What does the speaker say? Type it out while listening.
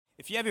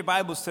If you have your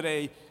Bibles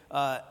today,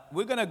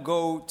 we're going to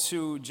go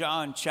to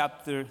John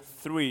chapter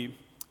 3.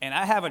 And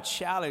I have a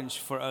challenge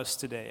for us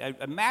today,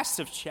 a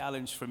massive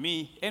challenge for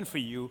me and for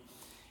you,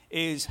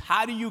 is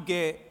how do you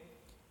get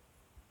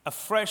a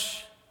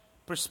fresh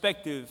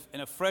perspective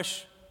and a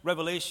fresh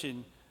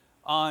revelation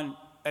on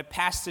a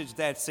passage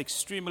that's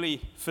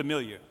extremely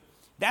familiar.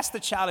 That's the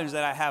challenge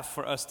that I have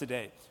for us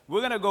today.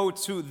 We're going to go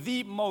to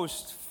the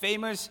most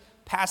famous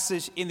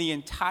passage in the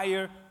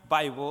entire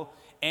Bible,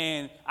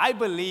 and I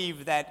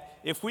believe that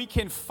if we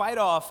can fight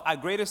off our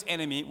greatest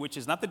enemy, which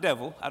is not the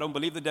devil, I don't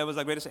believe the devil is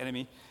our greatest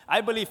enemy.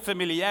 I believe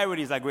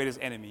familiarity is our greatest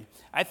enemy.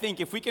 I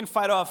think if we can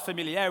fight off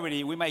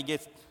familiarity, we might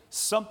get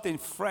something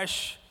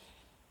fresh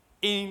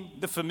in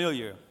the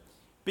familiar.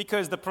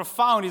 Because the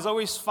profound is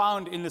always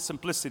found in the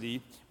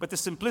simplicity, but the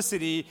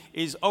simplicity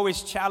is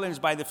always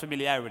challenged by the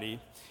familiarity.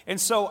 And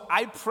so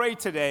I pray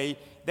today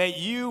that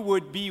you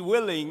would be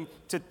willing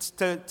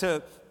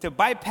to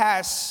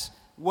bypass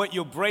what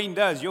your brain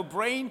does. Your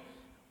brain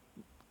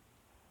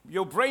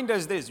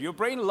does this. Your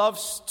brain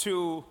loves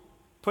to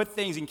put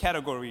things in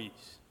categories.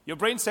 Your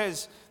brain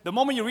says, the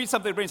moment you read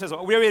something, the brain says,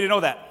 oh, we already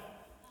know that.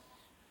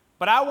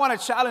 But I want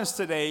to challenge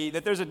today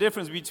that there's a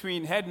difference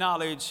between head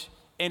knowledge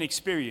and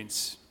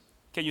experience.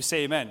 Can you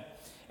say amen?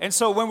 And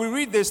so when we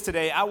read this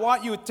today, I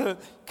want you to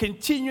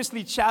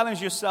continuously challenge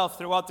yourself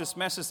throughout this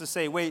message to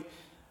say, wait,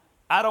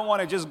 I don't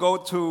want to just go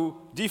to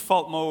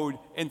default mode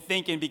and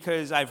thinking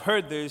because I've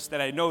heard this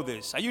that I know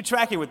this. Are you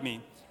tracking with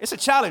me? It's a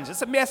challenge.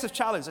 It's a massive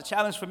challenge. A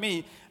challenge for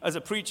me as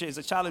a preacher. It's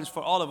a challenge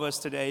for all of us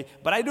today.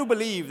 But I do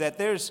believe that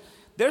there's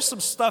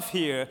some stuff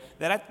here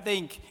that I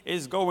think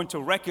is going to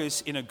wreck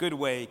us in a good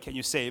way. Can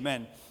you say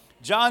amen?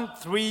 John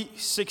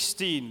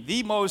 3:16,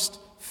 the most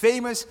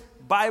famous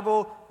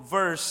Bible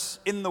verse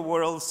in the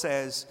world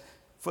says,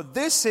 "For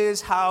this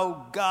is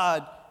how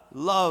God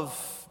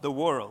loved the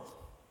world.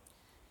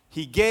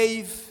 He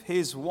gave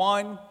his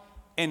one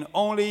and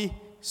only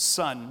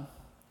Son,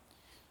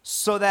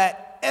 so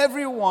that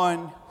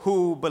everyone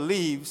who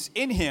believes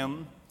in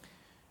him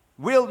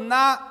will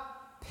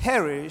not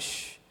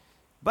perish,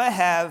 but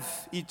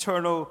have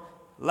eternal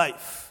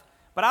life."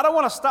 But I don't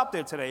want to stop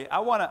there today. I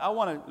want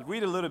to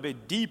read a little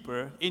bit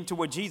deeper into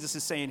what Jesus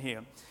is saying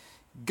here.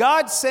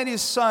 God sent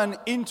his Son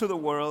into the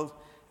world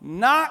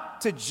not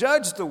to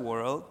judge the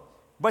world,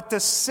 but to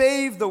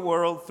save the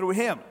world through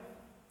him.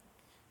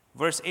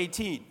 Verse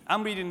 18.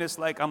 I'm reading this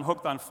like I'm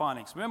hooked on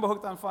phonics. Remember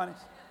Hooked on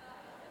Phonics?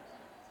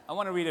 I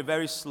want to read it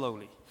very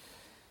slowly.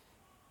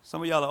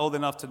 Some of y'all are old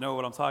enough to know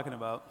what I'm talking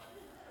about.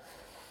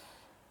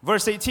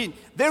 Verse 18.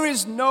 There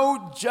is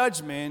no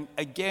judgment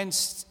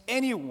against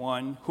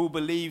anyone who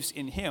believes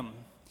in him,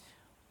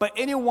 but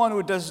anyone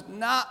who does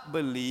not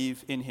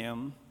believe in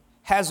him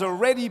has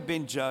already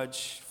been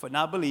judged for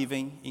not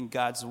believing in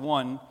God's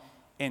one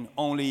and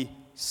only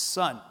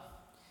Son.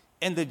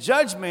 And the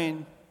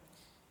judgment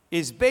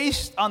is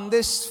based on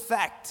this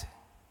fact: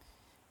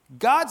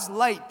 God's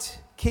light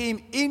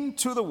came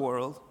into the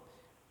world,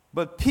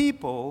 but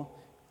people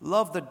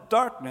love the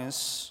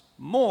darkness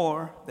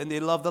more than they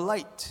love the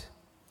light,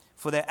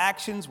 for their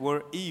actions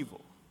were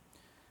evil.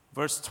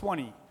 Verse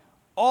 20,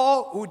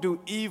 all who do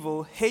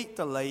evil hate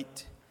the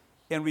light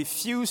and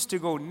refuse to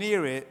go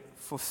near it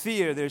for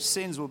fear their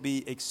sins will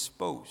be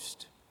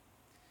exposed.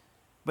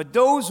 But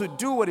those who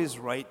do what is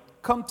right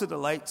come to the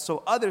light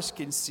so others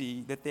can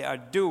see that they are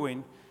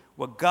doing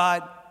what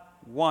God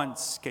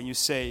wants. Can you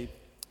say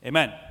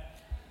amen?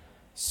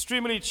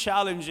 Extremely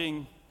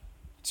challenging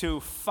to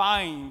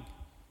find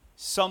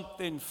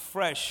something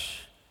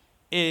fresh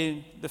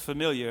in the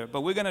familiar,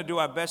 but we're going to do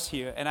our best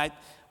here, and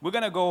we're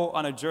going to go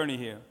on a journey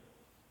here.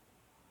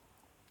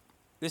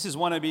 This is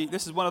one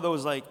of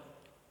those like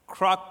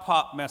crock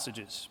pot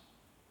messages.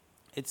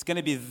 It's going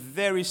to be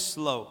very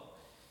slow,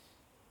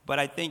 but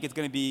I think it's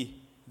going to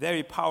be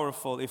very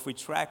powerful if we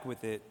track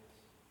with it.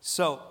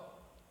 So,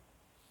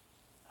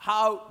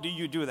 how do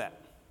you do that?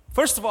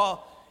 First of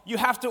all, you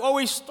have to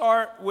always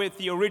start with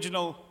the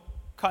original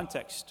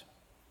context.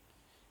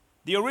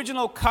 The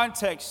original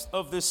context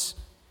of this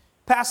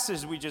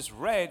passage we just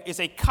read is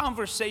a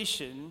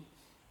conversation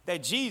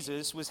that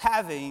Jesus was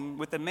having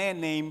with a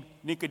man named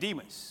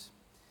Nicodemus.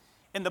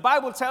 And the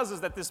Bible tells us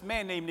that this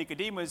man named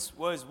Nicodemus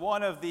was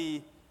one of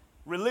the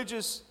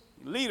religious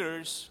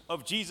leaders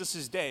of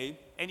Jesus' day,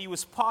 and he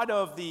was part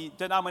of the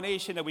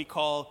denomination that we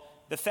call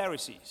the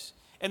Pharisees.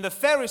 And the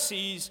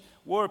Pharisees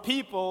were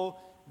people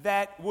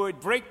that would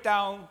break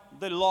down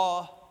the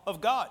law of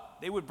God.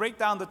 They would break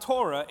down the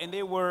Torah, and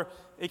they were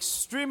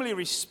extremely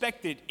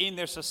respected in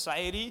their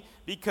society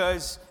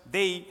because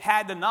they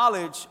had the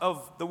knowledge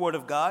of the Word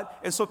of God.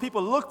 And so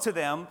people looked to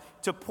them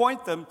to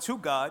point them to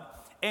God.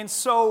 And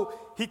so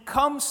he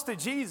comes to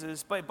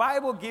Jesus, but the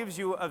Bible gives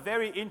you a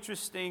very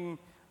interesting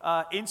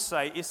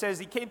insight. It says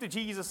he came to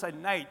Jesus at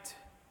night,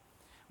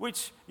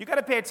 which you got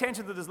to pay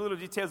attention to these little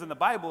details in the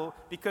Bible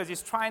because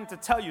he's trying to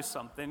tell you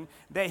something,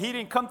 that he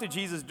didn't come to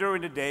Jesus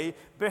during the day,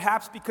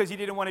 perhaps because he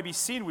didn't want to be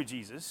seen with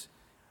Jesus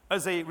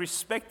as a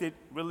respected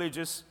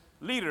religious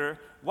leader.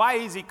 Why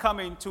is he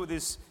coming to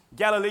this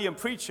Galilean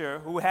preacher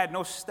who had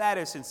no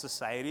status in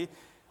society?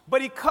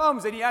 But he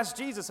comes and he asks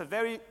Jesus a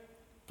very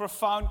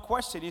profound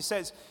question. He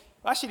says,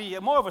 actually,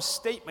 more of a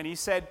statement. He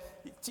said,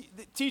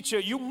 teacher,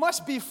 you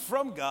must be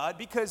from God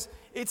because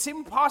it's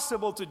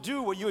impossible to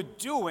do what you're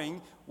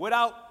doing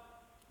without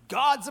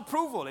God's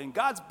approval and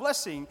God's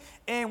blessing.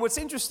 And what's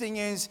interesting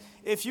is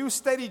if you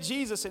study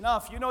Jesus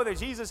enough, you know that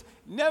Jesus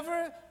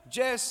never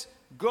just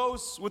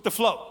goes with the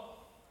flow.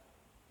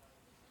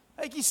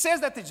 Like he says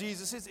that to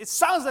Jesus. It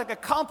sounds like a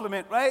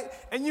compliment, right?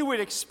 And you would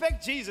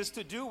expect Jesus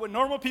to do what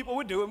normal people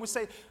would do and would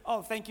say,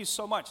 oh, thank you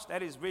so much.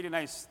 That is really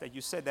nice that you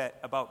said that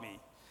about me.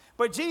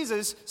 But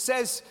Jesus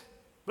says,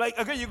 like,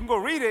 again, you can go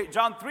read it,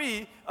 John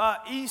 3.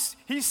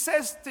 He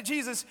says to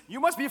Jesus, you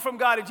must be from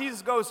God. And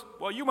Jesus goes,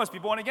 well, you must be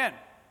born again.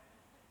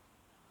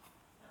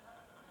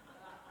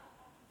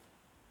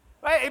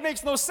 Right? It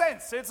makes no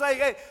sense. It's like,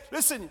 hey,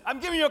 listen, I'm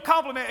giving you a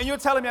compliment and you're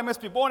telling me I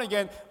must be born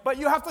again. But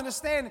you have to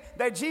understand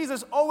that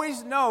Jesus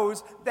always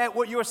knows that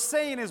what you're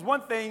saying is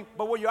one thing,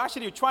 but what you're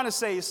actually trying to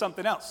say is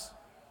something else.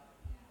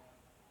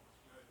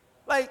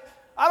 Like,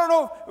 I don't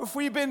know if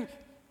we've been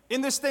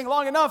in this thing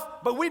long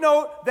enough, but we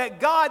know that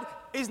God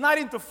is not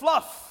into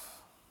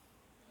fluff.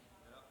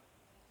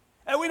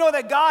 And we know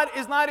that God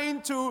is not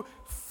into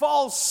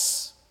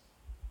false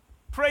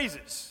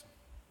praises.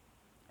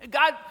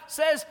 God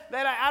says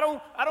that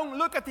I don't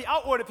look at the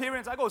outward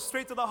appearance, I go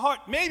straight to the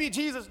heart. Maybe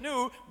Jesus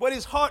knew what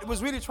his heart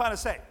was really trying to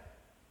say.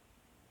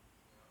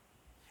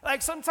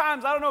 Like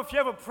sometimes, I don't know if you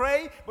ever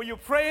pray, but you're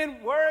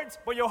praying words,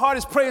 but your heart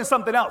is praying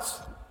something else.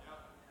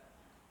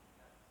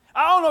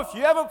 I don't know if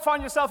you ever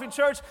find yourself in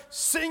church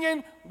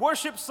singing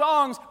worship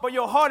songs, but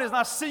your heart is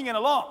not singing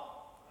along.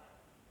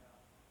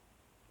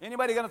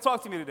 Anybody going to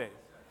talk to me today?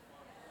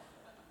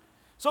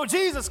 So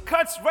Jesus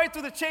cuts right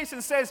through the chase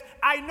and says,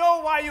 I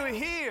know why you're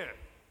here.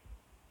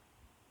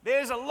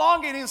 There's a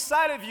longing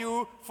inside of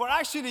you for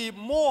actually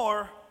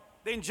more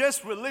than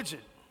just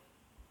religion.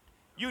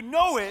 You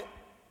know it.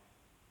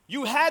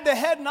 You had the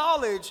head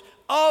knowledge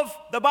of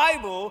the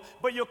Bible,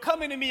 but you're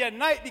coming to me at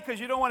night because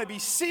you don't want to be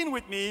seen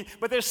with me,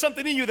 but there's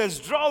something in you that's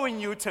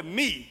drawing you to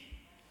me.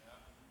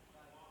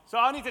 So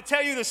I need to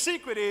tell you the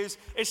secret is,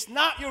 it's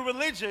not your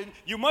religion.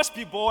 You must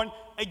be born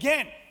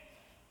again.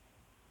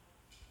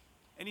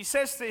 And he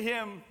says to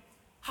him,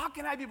 how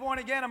can I be born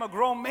again? I'm a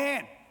grown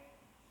man.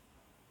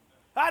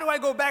 How do I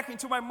go back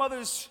into my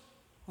mother's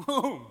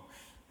womb?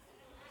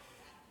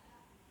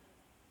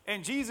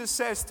 And Jesus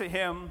says to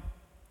him,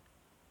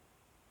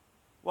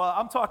 well,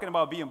 I'm talking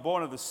about being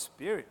born of the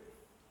Spirit.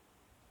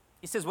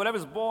 He says,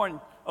 whatever's born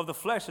of the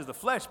flesh is the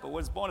flesh, but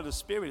what's born of the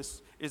Spirit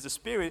is the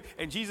Spirit.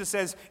 And Jesus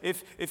says,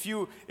 if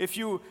you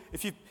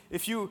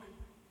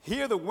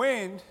hear the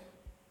wind,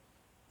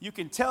 you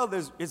can tell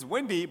it's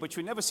windy, but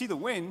you never see the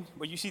wind,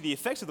 but you see the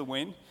effects of the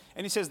wind.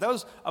 And he says,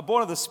 those are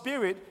born of the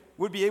Spirit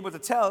would be able to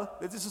tell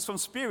that this is from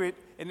Spirit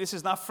and this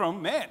is not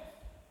from man.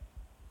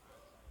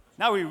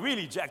 Now we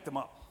really jacked them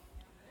up.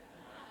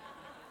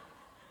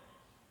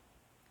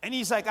 And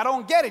he's like, I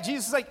don't get it.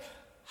 Jesus is like,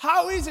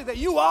 how is it that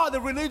you are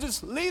the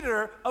religious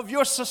leader of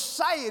your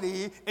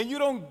society and you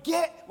don't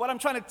get what I'm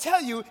trying to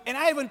tell you, and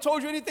I haven't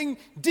told you anything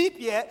deep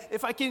yet?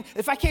 If I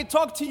can't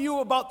talk to you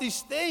about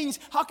these things,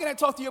 how can I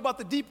talk to you about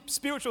the deep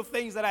spiritual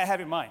things that I have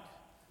in mind?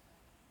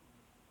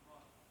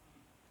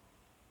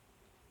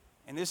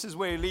 And this is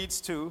where it leads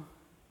to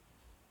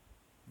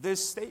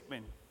this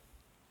statement.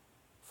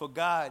 For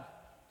God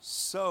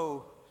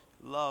so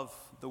loved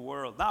the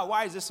world. Now,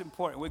 why is this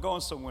important? We're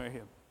going somewhere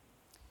here.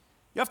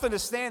 You have to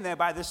understand that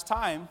by this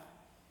time,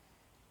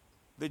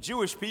 the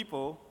Jewish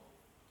people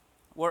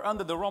were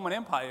under the Roman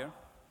Empire.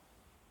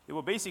 They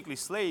were basically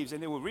slaves,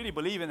 and they were really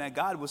believing that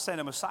God would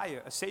send a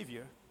Messiah, a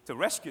Savior, to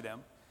rescue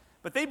them.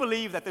 But they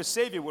believed that their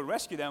Savior would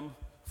rescue them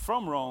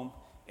from Rome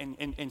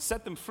and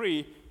set them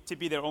free to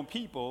be their own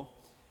people.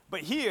 But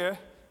here,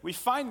 we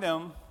find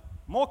them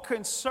more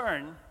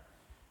concerned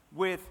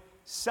with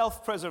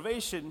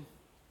self-preservation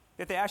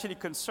than they're actually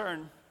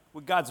concerned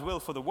with God's will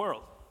for the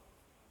world.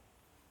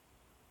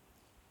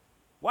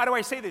 Why do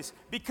I say this?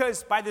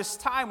 Because by this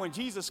time when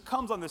Jesus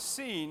comes on the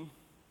scene,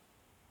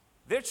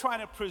 they're trying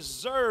to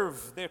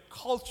preserve their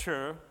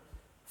culture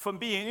from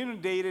being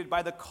inundated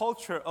by the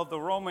culture of the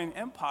Roman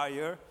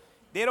Empire.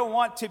 They don't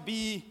want to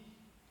be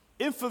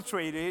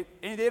infiltrated,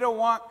 and they don't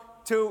want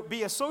to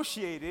be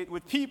associated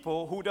with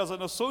people who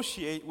doesn't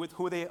associate with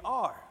who they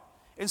are.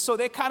 And so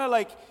they're kind of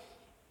like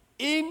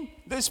in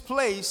this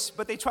place,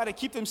 but they try to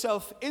keep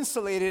themselves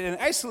insulated and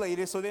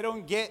isolated so they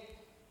don't get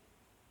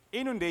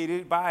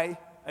inundated by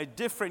a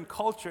different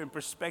culture and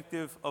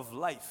perspective of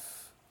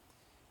life.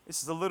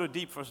 This is a little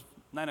deep for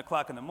 9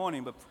 o'clock in the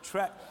morning, but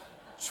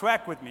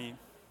track with me.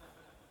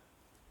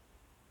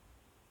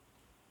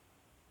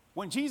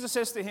 When Jesus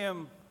says to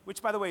him,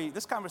 which, by the way,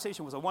 this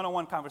conversation was a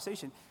one-on-one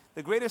conversation,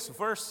 the greatest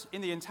verse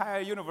in the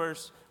entire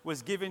universe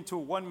was given to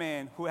one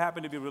man who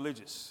happened to be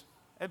religious.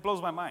 It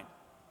blows my mind.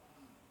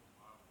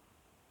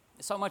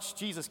 It's how much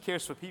Jesus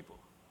cares for people.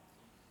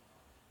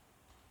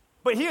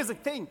 But here's the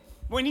thing.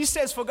 When he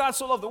says, for God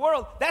so loved the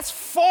world, that's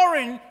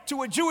foreign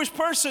to a Jewish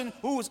person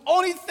who was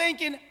only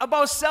thinking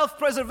about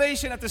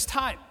self-preservation at this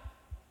time.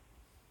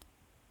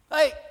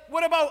 Like,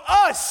 what about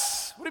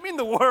us? What do you mean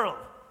the world?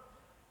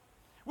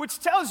 Which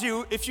tells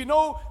you, if you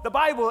know the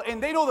Bible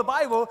and they know the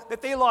Bible,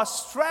 that they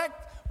lost track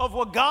of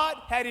what God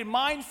had in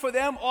mind for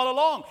them all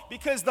along.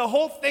 Because the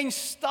whole thing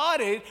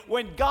started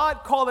when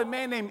God called a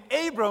man named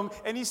Abram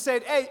and he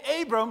said,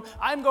 hey, Abram,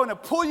 I'm going to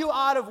pull you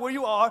out of where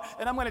you are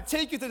and I'm going to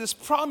take you to this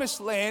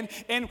promised land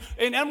and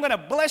I'm going to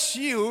bless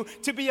you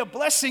to be a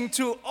blessing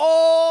to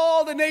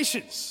all the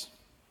nations.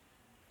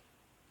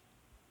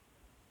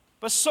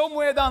 But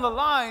somewhere down the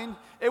line,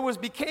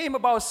 became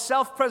about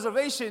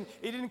self-preservation.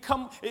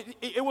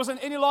 It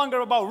wasn't any longer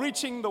about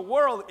reaching the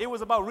world. It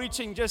was about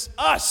reaching just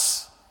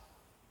us.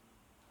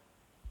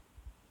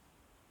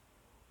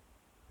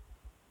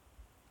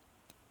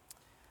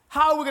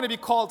 How are we going to be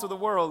called to the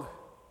world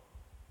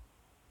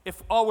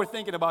if all we're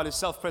thinking about is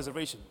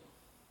self-preservation?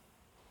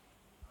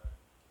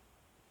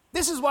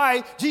 This is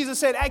why Jesus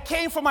said, I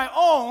came for my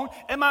own,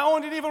 and my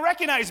own didn't even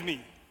recognize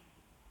me.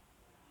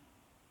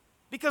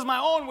 Because my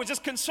own were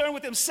just concerned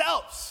with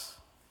themselves.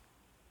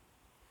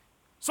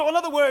 So in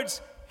other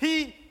words,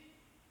 he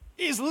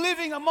is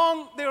living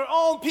among their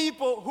own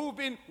people who've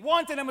been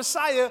wanting a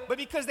Messiah, but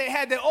because they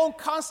had their own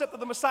concept of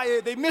the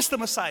Messiah, they missed the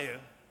Messiah.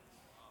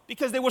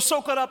 Because they were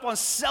so caught up on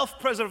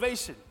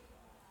self-preservation.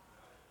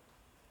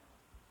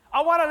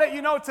 I want to let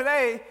you know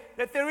today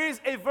that there is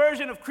a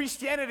version of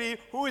Christianity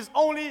who is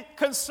only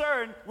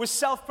concerned with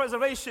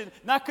self-preservation,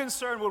 not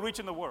concerned with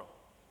reaching the world.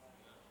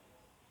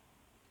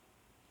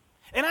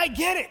 And I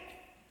get it.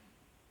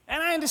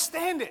 And I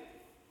understand it.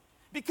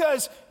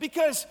 Because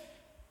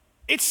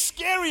it's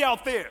scary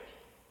out there.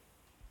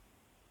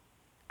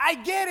 I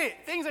get it.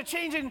 Things are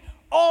changing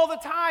all the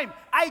time.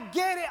 I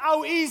get it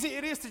how easy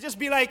it is to just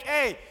be like,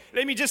 hey,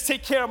 let me just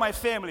take care of my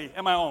family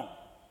and my own.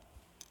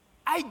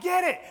 I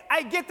get it.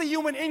 I get the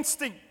human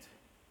instinct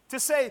to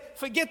say,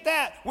 forget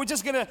that. We're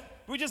just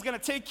gonna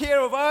take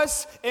care of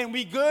us and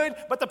we good.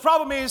 But the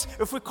problem is,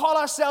 if we call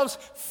ourselves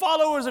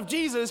followers of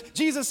Jesus,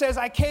 Jesus says,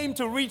 I came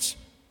to reach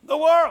the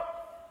world.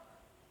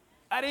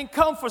 I didn't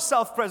come for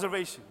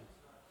self-preservation.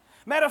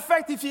 Matter of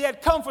fact, if he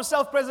had come for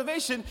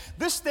self-preservation,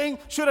 this thing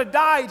should have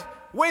died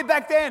way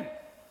back then.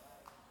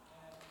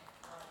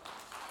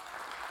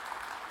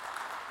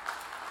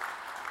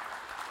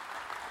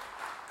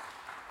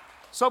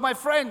 So my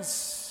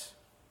friends,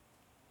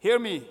 hear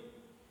me.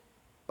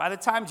 By the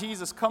time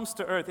Jesus comes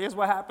to earth, here's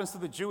what happens to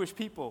the Jewish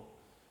people.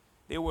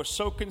 They were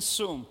so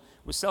consumed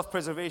with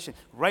self-preservation,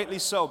 rightly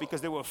so,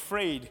 because they were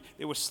afraid,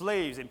 they were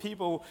slaves, and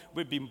people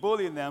would be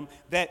bullying them,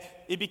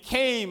 that it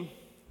became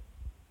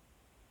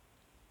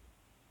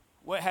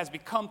what has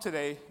become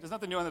today. There's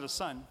nothing new under the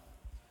sun.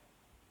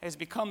 It has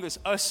become this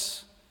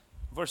us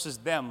versus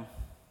them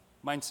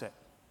mindset.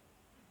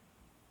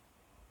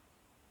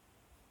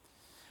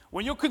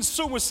 When you're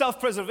consumed with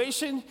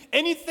self-preservation,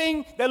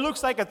 anything that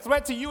looks like a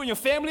threat to you and your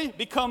family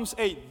becomes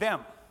a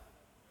them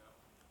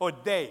or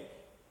they.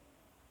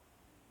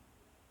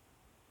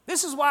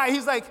 This is why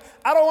he's like,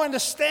 I don't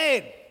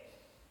understand.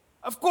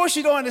 Of course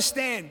you don't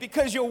understand,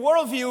 because your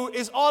worldview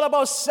is all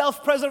about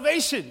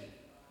self-preservation.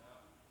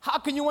 How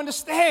can you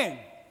understand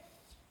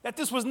that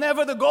this was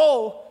never the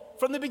goal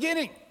from the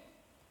beginning?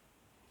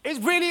 It's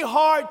really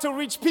hard to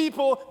reach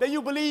people that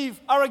you believe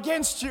are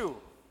against you.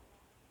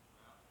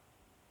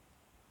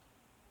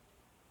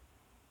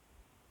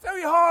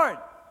 Very hard.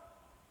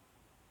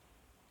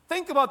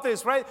 Think about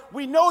this, right?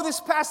 We know this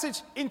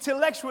passage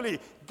intellectually.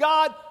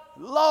 God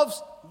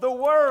loves the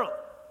world.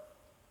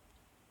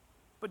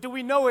 But do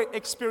we know it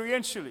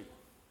experientially?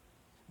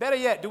 Better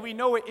yet, do we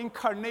know it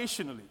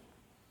incarnationally?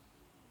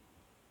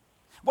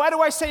 Why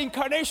do I say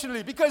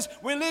incarnationally? Because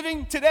we're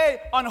living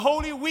today on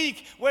Holy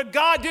Week, where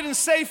God didn't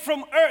say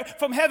from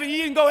heaven, he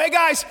didn't go, hey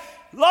guys,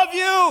 love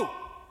you.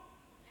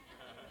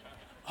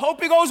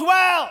 Hope it goes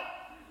well.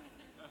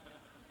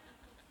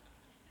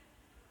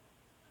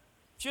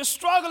 If you're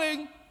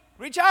struggling,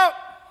 reach out.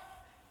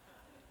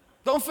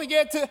 Don't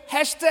forget to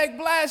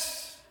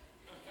 #bless.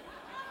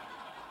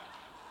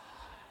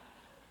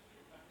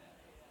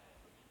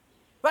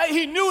 Right?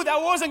 He knew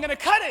that wasn't going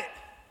to cut it.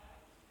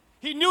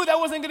 He knew that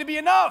wasn't going to be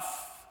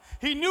enough.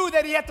 He knew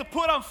that he had to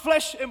put on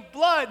flesh and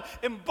blood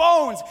and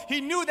bones.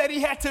 He knew that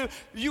he had to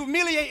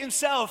humiliate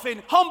himself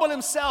and humble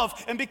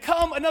himself and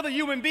become another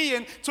human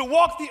being to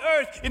walk the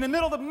earth in the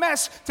middle of the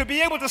mess, to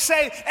be able to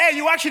say, hey,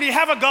 you actually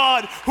have a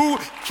God who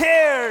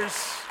cares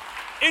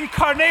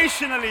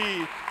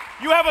incarnationally.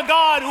 You have a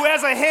God who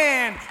has a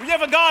hand. You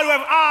have a God who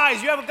has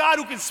eyes. You have a God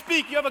who can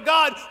speak. You have a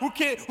God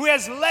who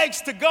has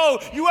legs to go.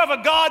 You have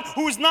a God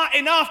who is not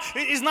enough.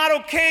 It is not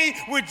okay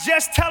with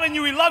just telling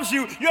you he loves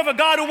you. You have a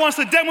God who wants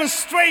to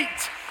demonstrate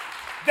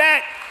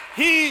that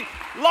he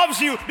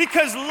loves you,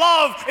 because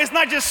love is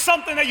not just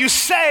something that you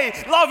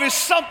say. Love is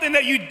something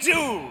that you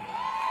do.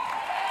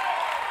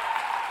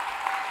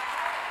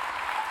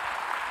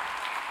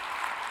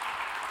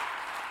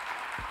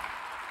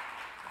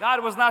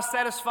 God was not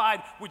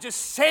satisfied with just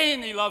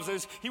saying he loves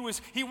us.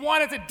 He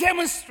wanted to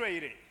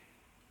demonstrate it.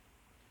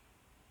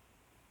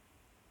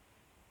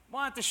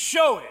 Wanted to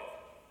show it.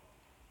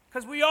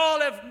 Because we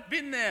all have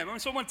been there. When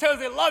someone tells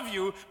they love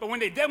you, but when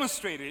they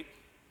demonstrate it,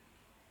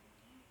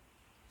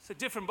 a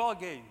different ball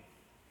game.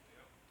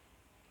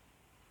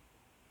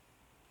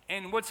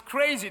 And what's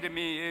crazy to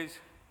me is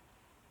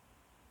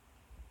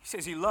he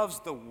says he loves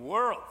the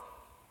world.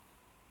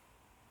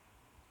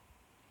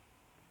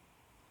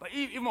 But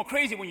even more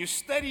crazy, when you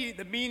study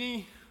the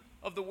meaning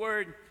of the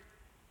word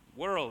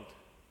world,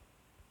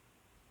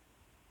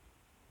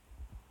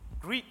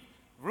 Greek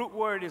root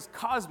word is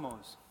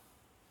cosmos.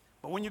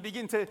 But when you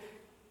begin to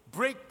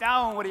break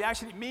down what it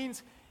actually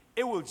means,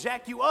 it will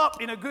jack you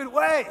up in a good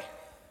way.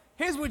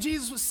 Here's what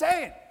Jesus was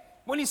saying.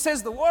 When he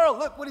says the world,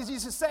 look what is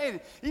Jesus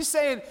saying. He's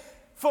saying,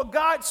 for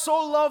God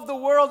so loved the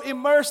world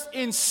immersed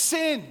in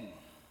sin.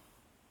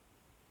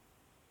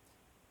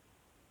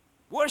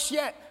 Worse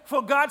yet,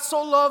 for God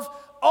so loved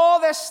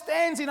all that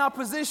stands in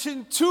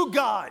opposition to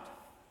God.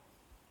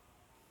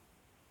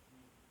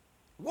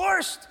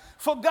 Worst,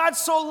 for God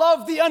so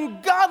loved the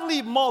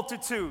ungodly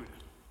multitude.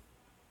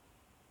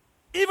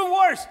 Even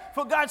worse,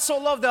 for God so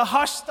loved the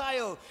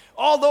hostile,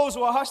 all those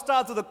who are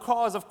hostile to the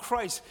cause of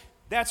Christ.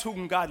 That's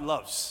whom God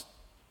loves.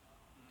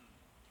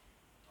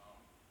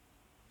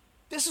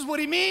 This is what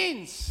he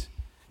means.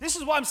 This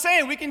is what I'm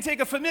saying. We can take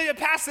a familiar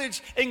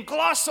passage and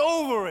gloss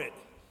over it.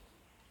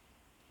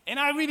 And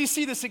I really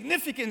see the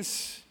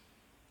significance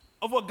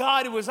of what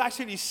God was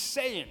actually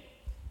saying.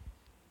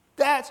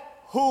 That's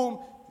whom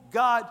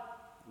God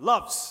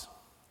loves.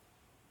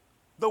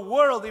 The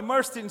world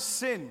immersed in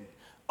sin.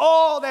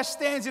 All that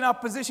stands in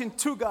opposition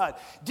to God.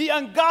 The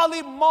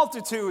ungodly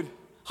multitude,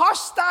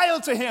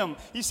 hostile to him.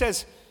 He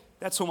says,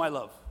 that's whom I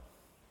love.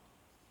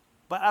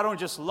 But I don't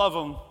just love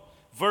them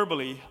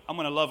verbally. I'm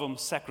going to love them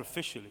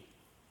sacrificially.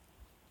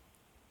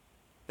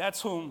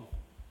 That's whom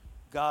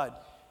God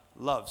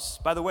loves.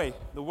 By the way,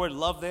 the word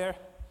love there,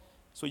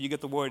 so you get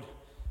the word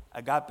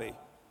agape.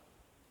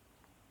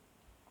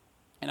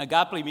 And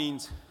agape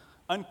means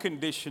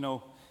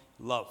unconditional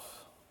love.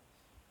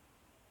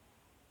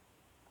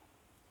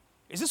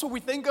 Is this what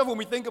we think of when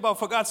we think about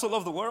for God so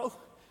loved the world?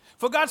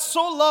 For God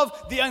so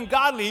loved the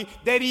ungodly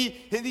that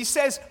he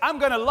says, I'm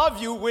going to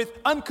love you with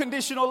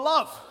unconditional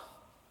love.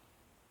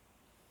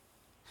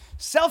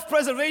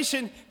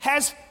 Self-preservation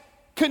has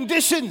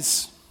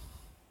conditions.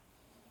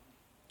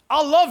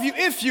 I'll love you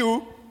if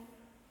you.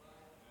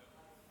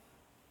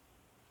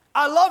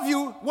 I love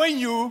you when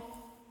you.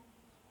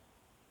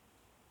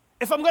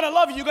 If I'm going to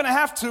love you, you're going to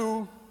have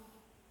to.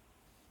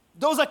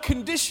 Those are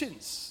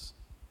conditions.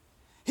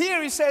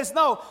 Here he says,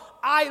 no,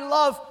 I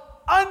love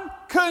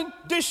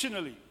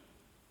unconditionally.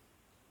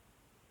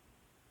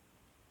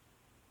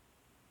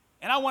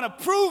 And I want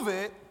to prove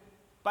it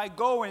by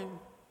going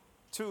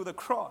to the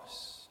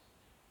cross.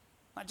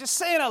 Not just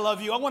saying I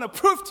love you, I want to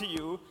prove to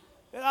you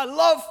that I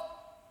love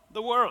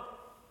the world.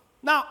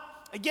 Now,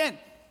 again,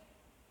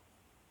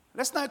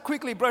 let's not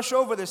quickly brush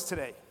over this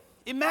today.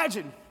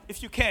 Imagine,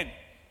 if you can,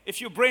 if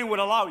your brain would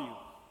allow you.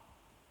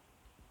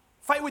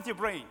 Fight with your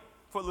brain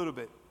for a little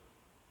bit.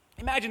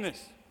 Imagine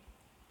this.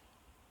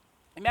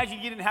 Imagine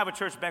you didn't have a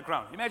church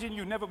background. Imagine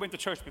you never went to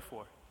church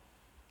before.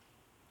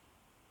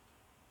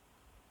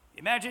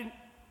 Imagine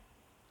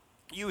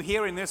you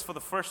hearing this for the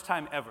first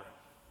time ever.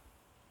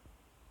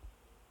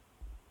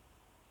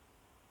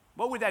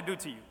 What would that do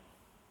to you?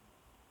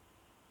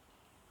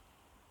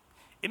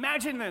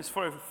 Imagine this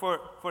for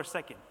a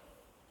second.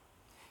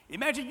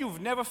 Imagine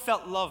you've never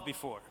felt love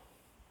before,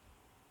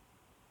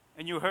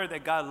 and you heard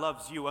that God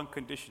loves you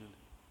unconditionally.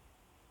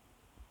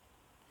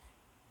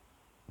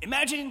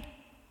 Imagine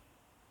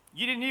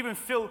you didn't even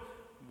feel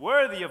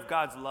worthy of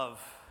God's love,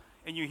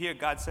 and you hear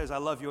God says, I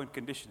love you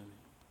unconditionally.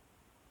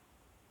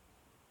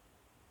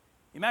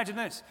 Imagine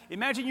this.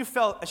 Imagine you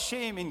felt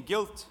ashamed and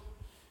guilt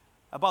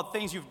about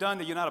things you've done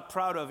that you're not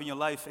proud of in your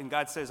life, and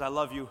God says, I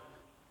love you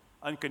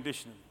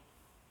unconditionally.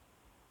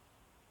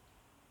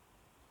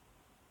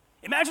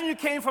 Imagine you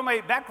came from a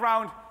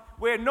background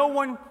where no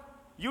one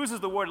uses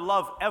the word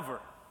love ever,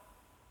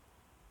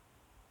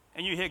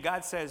 and you hear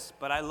God says,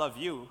 but I love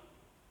you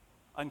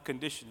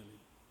unconditionally.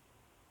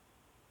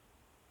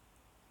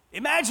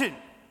 Imagine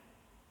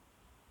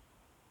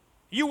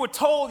you were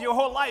told your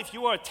whole life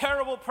you were a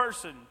terrible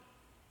person,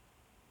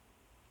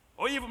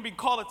 or even being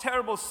called a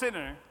terrible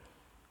sinner,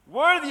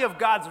 worthy of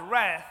God's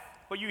wrath,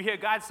 but you hear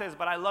God says,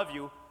 but I love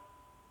you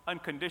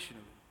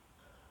unconditionally.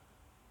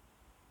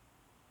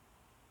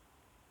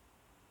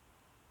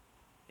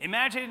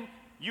 Imagine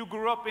you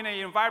grew up in an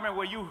environment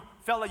where you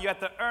felt like you had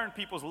to earn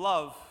people's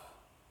love,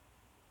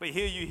 but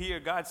here you hear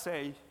God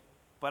say,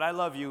 but I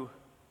love you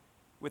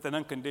with an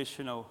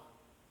unconditional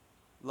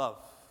love.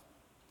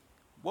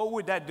 What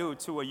would that do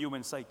to a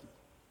human psyche?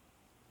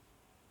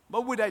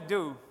 What would that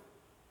do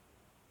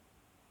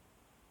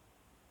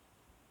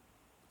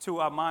to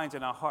our minds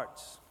and our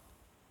hearts?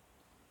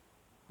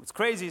 What's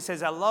crazy, it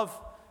says, I love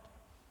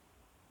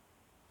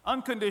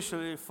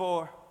unconditionally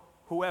for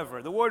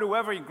whoever. The word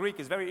whoever in Greek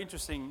is very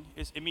interesting.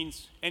 It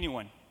means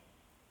anyone.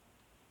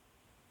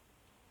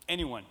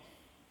 Anyone.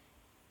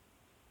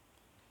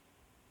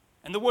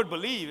 And the word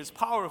believe is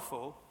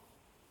powerful.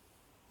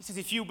 It says,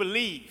 if you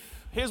believe.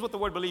 Here's what the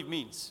word believe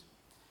means.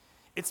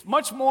 It's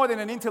much more than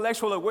an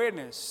intellectual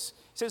awareness.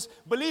 It says,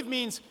 believe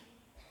means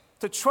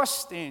to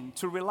trust in,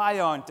 to rely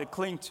on, to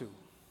cling to.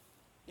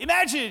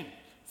 Imagine,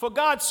 for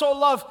God so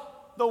loved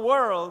the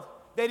world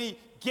that he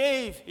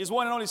gave his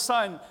one and only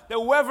Son, that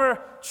whoever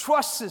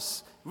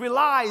trusts,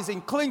 relies,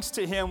 and clings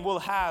to him will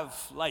have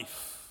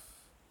life,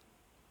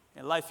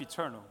 and life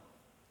eternal.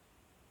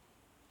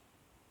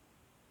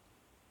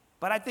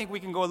 But I think we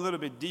can go a little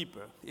bit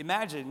deeper.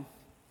 Imagine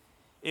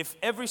if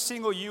every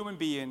single human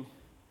being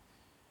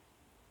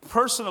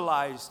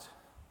personalized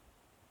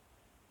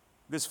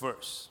this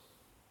verse.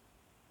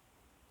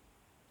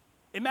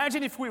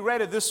 Imagine if we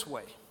read it this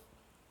way,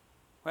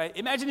 right?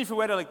 Imagine if we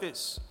read it like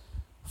this.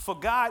 For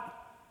God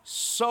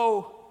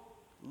so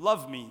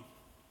loved me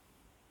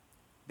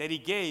that he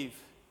gave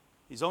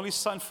his only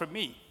Son for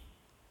me,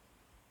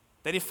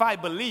 that if I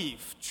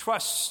believe,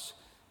 trust,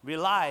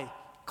 rely,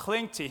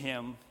 cling to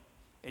him,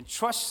 and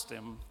trust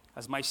him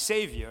as my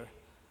Savior,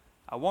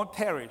 I won't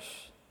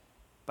perish,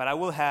 but I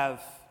will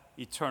have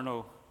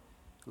eternal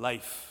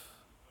life.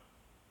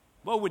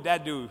 What would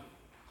that do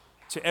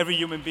to every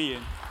human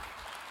being?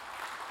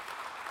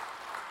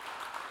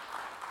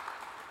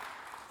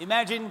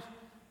 Imagine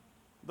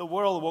the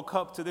world woke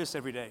up to this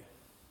every day.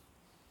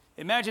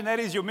 Imagine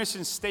that is your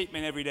mission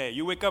statement every day.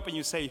 You wake up and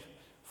you say,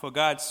 for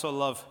God so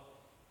loved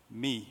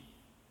me.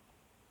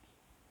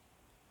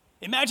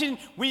 Imagine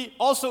we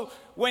also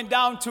went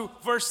down to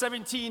verse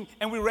 17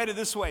 and we read it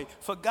this way.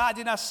 For God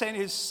did not send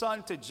his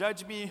Son to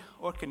judge me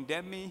or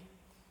condemn me,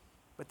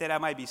 but that I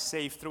might be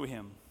saved through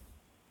him.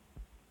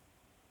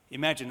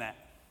 Imagine that.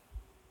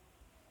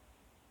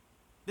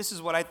 This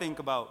is what I think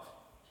about.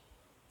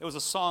 There was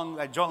a song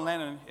that John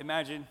Lennon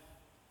imagined,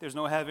 there's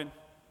no heaven.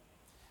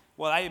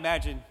 Well, I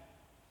imagine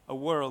a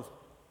world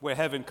where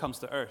heaven comes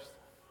to earth.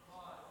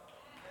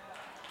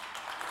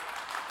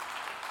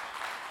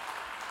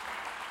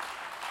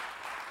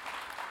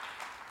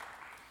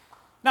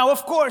 Now,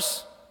 of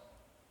course,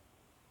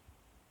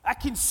 I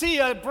can see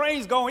our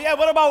brains going, yeah,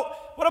 what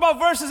about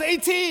verses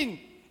 18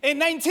 and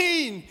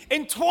 19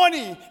 and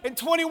 20 and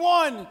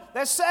 21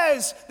 that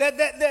says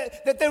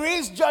that there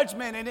is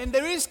judgment and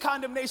there is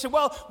condemnation?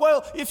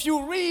 Well, if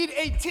you read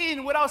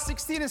 18 without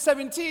 16 and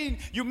 17,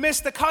 you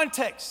miss the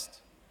context.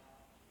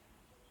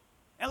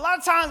 And a lot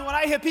of times when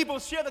I hear people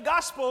share the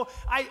gospel,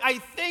 I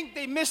think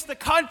they miss the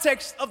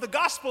context of the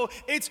gospel.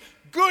 It's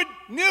good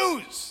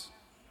news.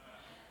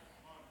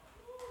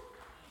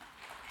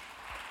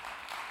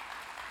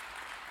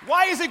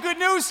 Why is it good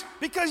news?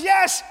 Because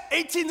yes,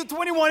 18 to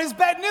 21 is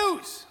bad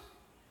news.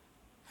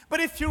 But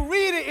if you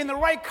read it in the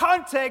right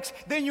context,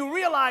 then you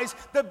realize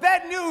the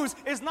bad news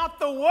is not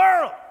the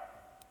world.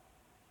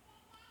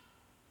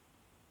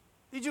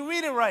 Did you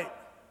read it right?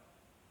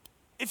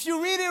 If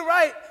you read it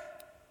right,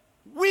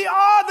 we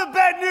are the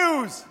bad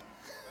news.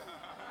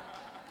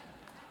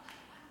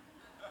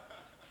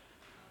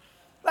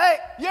 Like,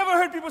 you ever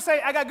heard people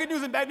say, I got good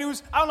news and bad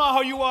news? I don't know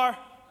how you are.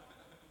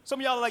 Some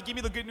of y'all are like, give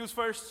me the good news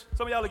first.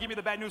 Some of y'all are like, give me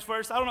the bad news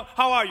first. I don't know.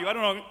 How are you? I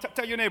don't know.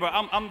 Tell your neighbor,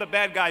 I'm the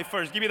bad guy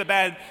first. Give me the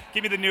bad,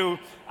 give me the new.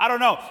 I don't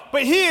know.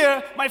 But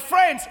here, my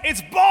friends,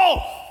 it's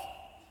both.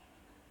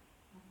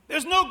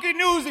 There's no good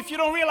news if you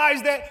don't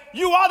realize that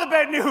you are the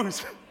bad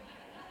news.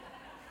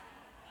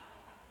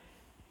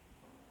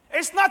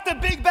 It's not the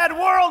big bad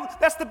world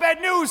that's the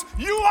bad news.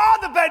 You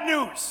are the bad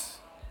news.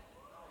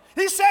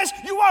 He says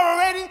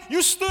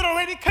you stood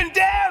already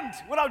condemned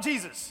without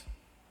Jesus.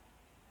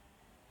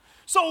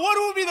 So what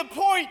would be the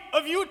point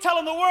of you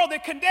telling the world they're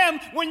condemned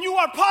when you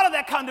are part of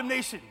that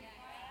condemnation?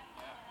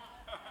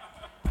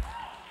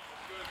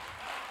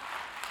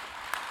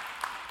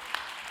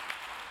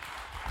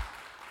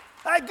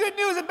 Good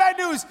news and bad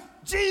news.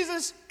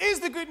 Jesus is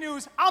the good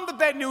news. I'm the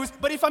bad news.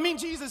 But if I mean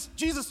Jesus,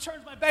 Jesus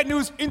turns my bad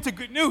news into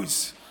good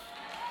news.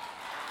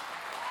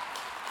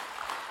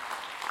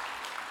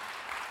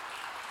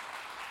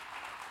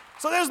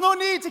 So there's no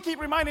need to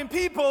keep reminding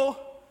people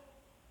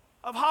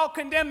of how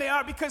condemned they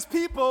are, because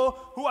people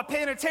who are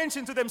paying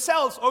attention to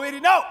themselves already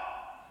know.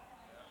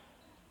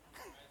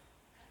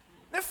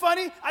 Isn't that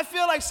funny? I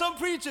feel like some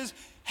preachers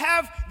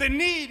have the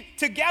need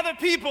to gather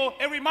people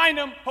and remind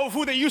them of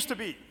who they used to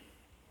be.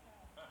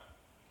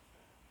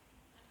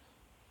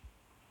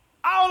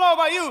 I don't know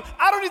about you.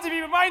 I don't need to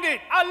be reminded.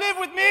 I live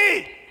with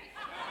me.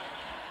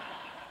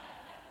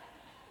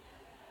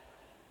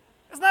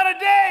 It's not a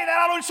day that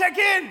I don't check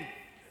in.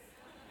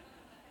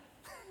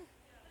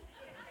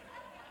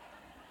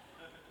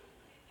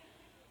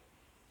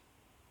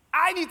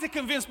 I need to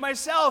convince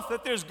myself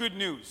that there's good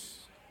news.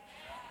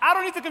 I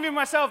don't need to convince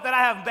myself that I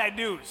have bad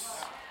news.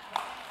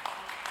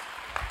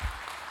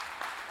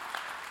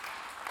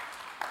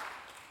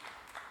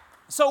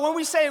 So when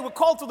we say we're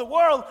called to the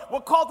world,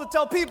 we're called to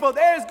tell people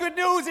there's good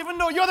news even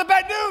though you're the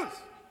bad news.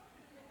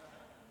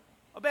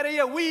 Or better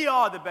yet, we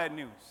are the bad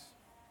news.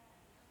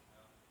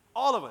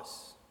 All of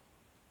us.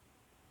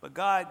 But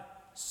God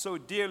so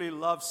dearly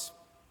loves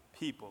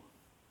people.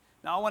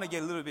 Now I want to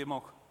get a little bit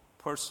more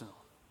personal.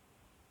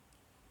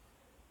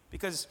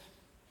 Because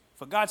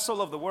for God so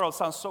loved the world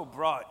sounds so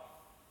broad.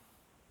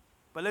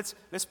 But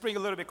let's bring it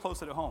a little bit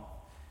closer to home.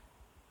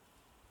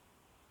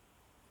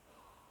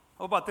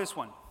 How about this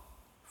one?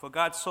 For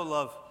God so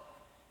loved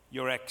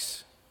your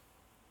ex.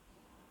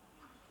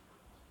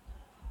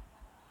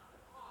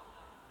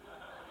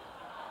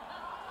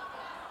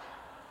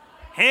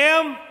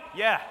 Him?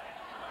 Yeah.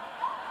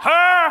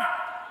 Her?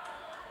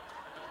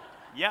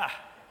 Yeah.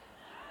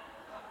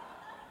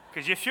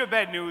 Because if you're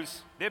bad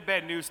news, they're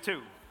bad news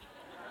too.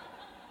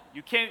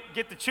 You can't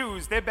get to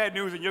choose. They're bad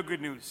news and you're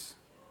good news.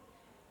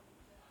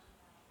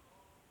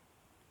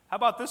 How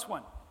about this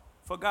one?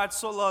 For God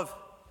so loved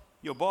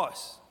your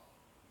boss.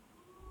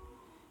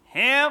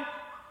 Him?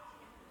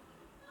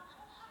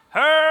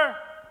 Her?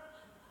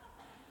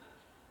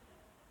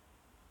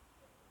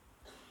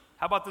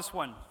 How about this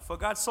one? For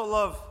God so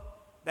loved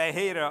that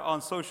hater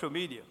on social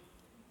media.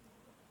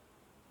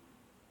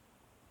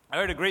 I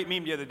heard a great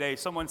meme the other day.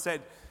 Someone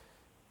said,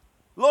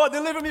 Lord,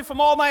 deliver me from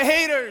all my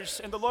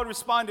haters. And the Lord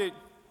responded,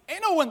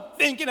 ain't no one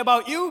thinking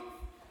about you.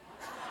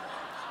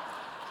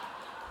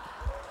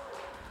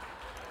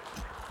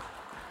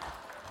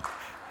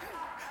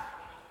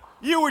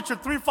 You with your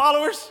 3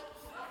 followers,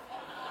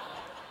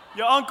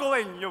 your uncle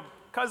and your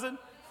cousin.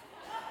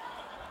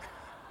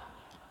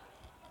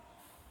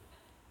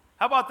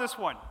 How about this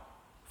one?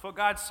 For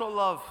God so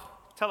loved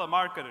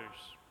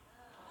telemarketers.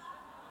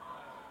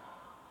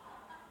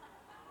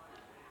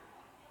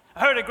 I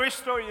heard a great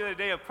story the other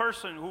day of a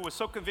person who was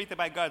so convicted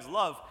by God's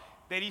love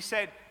that he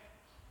said,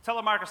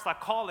 telemarketers start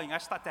calling. I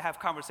start to have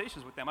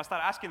conversations with them. I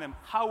start asking them,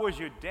 how was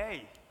your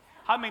day?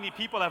 How many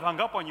people have hung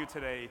up on you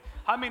today?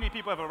 How many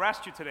people have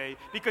harassed you today?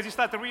 Because you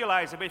start to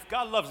realize that if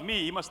God loves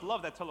me, he must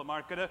love that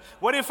telemarketer.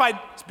 What if I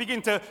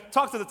begin to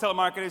talk to the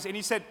telemarketers? And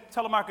he said,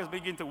 telemarketers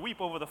begin to weep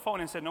over the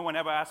phone and said, no one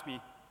ever asked me,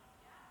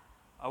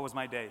 how was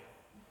my day?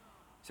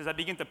 He says, I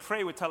begin to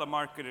pray with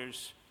telemarketers.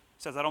 He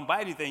says, I don't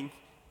buy anything,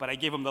 but I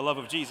give them the love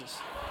of Jesus.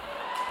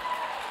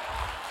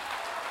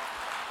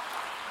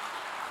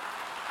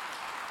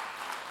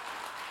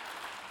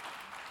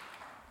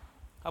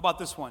 How about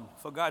this one?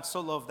 For God so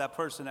loved that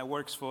person that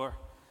works for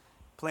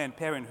Planned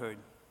Parenthood.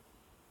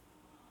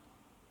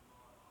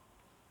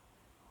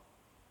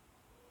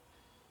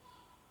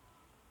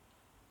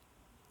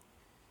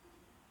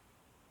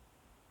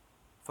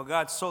 For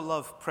God so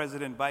loved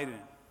President Biden.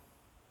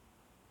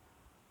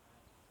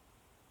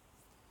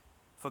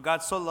 For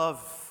God so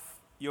loved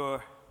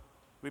your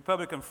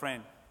Republican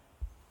friend.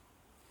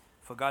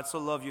 For God so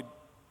loved your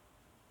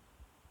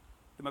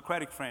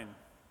Democratic friend.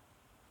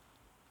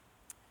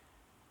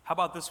 How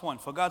about this one?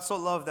 For God so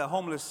loved that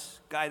homeless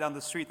guy down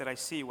the street that I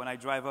see when I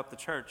drive up to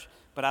church,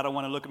 but I don't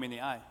want to look him in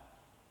the eye.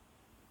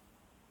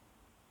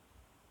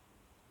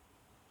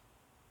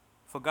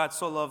 For God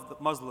so loved the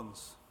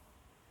Muslims.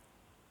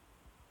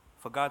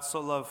 For God so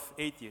loved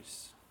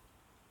atheists.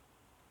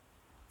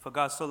 For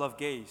God so loved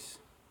gays.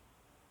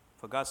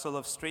 For God so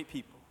loved straight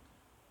people,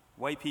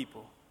 white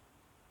people,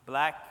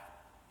 black,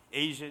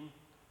 Asian,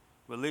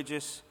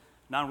 religious,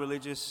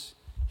 non-religious.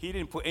 He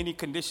didn't put any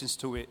conditions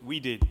to it. We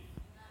did.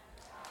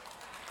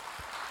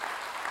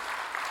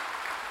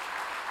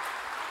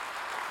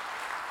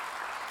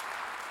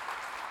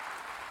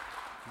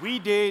 We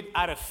did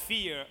out of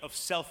fear of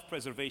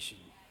self-preservation.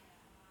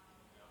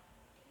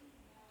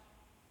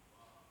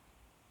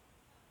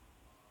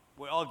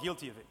 We're all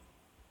guilty of it.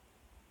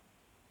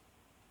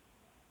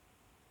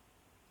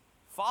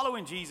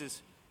 Following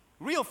Jesus,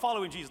 real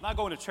following Jesus, not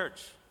going to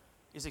church,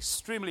 is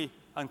extremely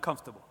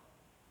uncomfortable.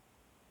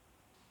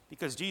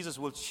 Because Jesus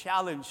will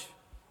challenge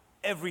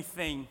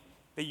everything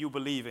that you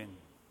believe in.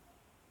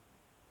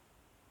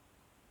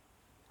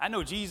 I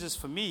know Jesus,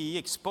 for me, he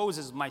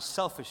exposes my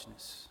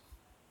selfishness.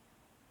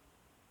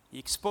 He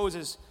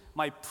exposes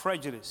my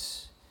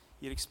prejudice.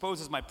 He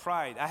exposes my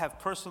pride. I have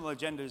personal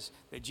agendas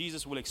that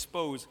Jesus will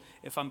expose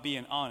if I'm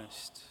being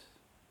honest.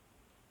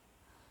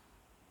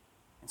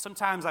 And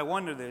sometimes I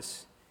wonder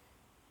this,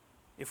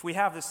 if we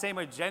have the same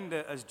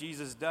agenda as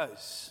Jesus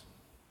does,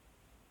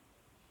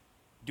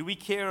 do we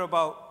care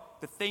about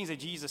the things that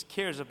Jesus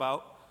cares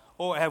about,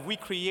 or have we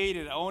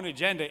created our own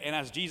agenda and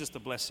asked Jesus to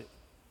bless it?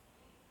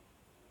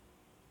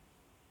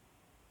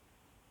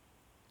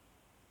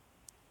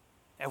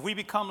 Have we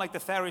become like the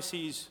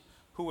Pharisees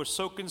who were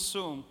so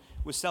consumed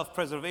with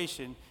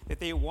self-preservation that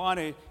they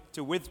wanted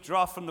to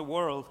withdraw from the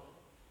world,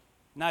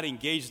 not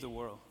engage the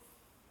world?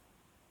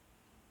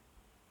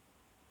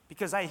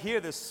 Because I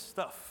hear this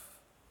stuff.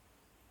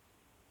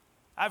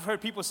 I've heard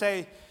people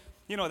say,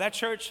 that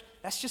church,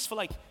 that's just for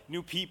like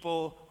new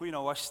people who,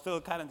 are still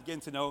kind of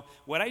getting to know.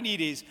 What I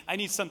need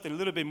something a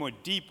little bit more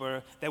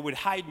deeper that would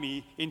hide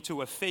me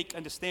into a fake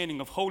understanding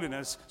of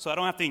holiness so I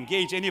don't have to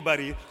engage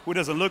anybody who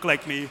doesn't look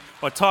like me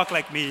or talk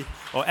like me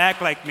or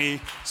act like me,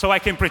 so I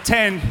can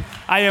pretend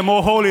I am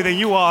more holy than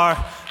you are.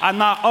 I'm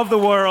not of the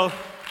world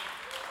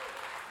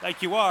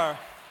like you are.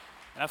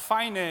 And I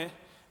find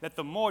that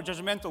the more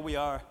judgmental we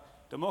are,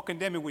 the more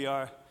condemning we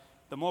are,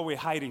 the more we're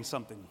hiding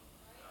something.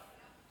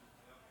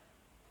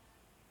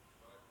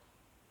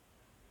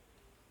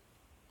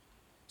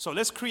 So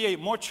let's create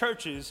more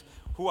churches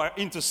who are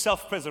into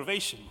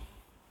self-preservation,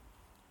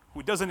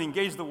 who doesn't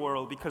engage the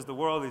world because the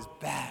world is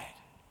bad.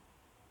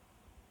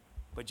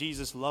 But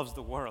Jesus loves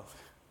the world.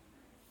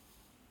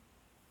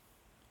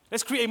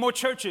 Let's create more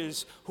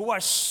churches who are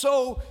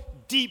so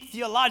deep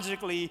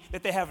theologically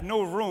that they have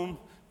no room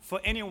for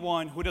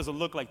anyone who doesn't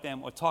look like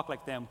them or talk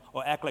like them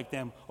or act like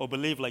them or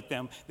believe like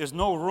them. There's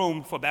no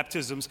room for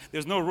baptisms.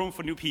 There's no room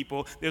for new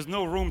people. There's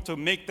no room to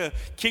make the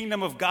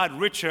kingdom of God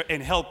richer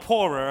and hell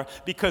poorer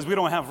because we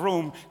don't have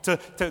room to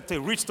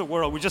reach the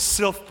world. We're just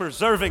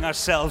self-preserving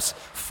ourselves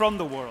from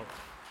the world.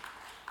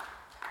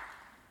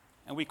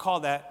 And we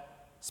call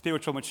that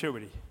spiritual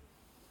maturity.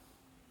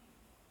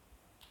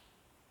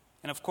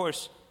 And of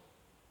course,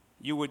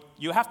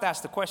 you have to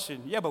ask the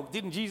question, yeah, but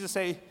didn't Jesus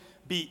say,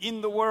 be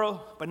in the world,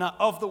 but not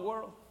of the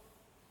world?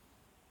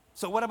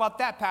 So what about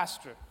that,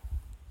 Pastor?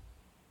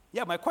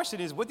 Yeah, my question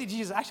is, what did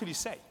Jesus actually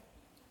say?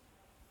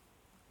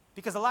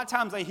 Because a lot of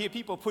times I hear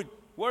people put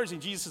words in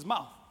Jesus'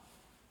 mouth.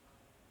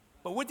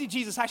 But what did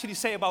Jesus actually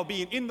say about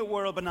being in the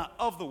world, but not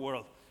of the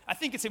world? I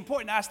think it's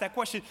important to ask that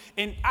question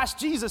and ask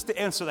Jesus to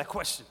answer that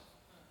question.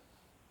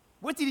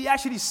 What did he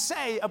actually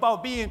say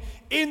about being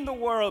in the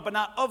world, but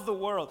not of the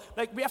world?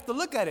 Like, we have to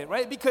look at it,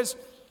 right? Because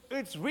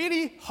it's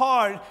really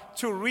hard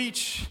to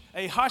reach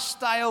a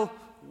hostile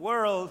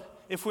world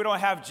if we don't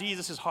have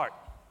Jesus' heart.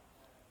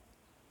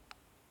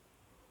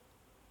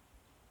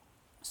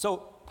 So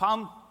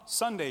Palm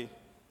Sunday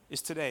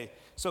is today.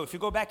 So if you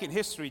go back in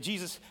history,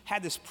 Jesus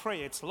had this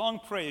prayer. It's a long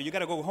prayer. You got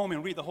to go home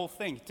and read the whole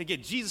thing to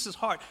get Jesus'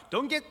 heart.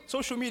 Don't get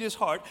social media's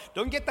heart.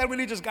 Don't get that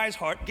religious guy's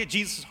heart. Get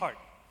Jesus' heart.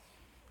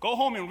 Go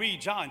home and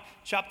read John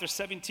chapter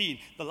 17,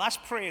 the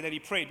last prayer that he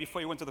prayed before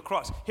he went to the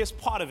cross. Here's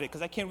part of it,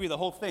 because I can't read the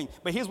whole thing.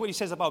 But here's what he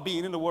says about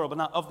being in the world, but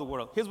not of the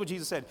world. Here's what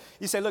Jesus said.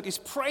 He said, look, he's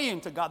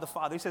praying to God the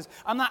Father. He says,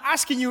 I'm not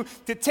asking you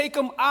to take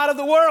them out of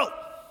the world,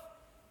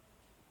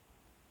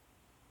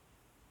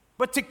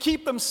 but to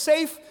keep them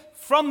safe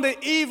from the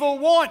evil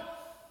one.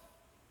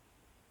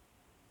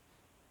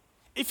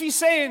 If he's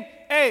saying,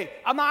 hey,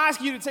 I'm not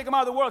asking you to take them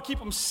out of the world, keep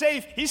them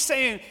safe, he's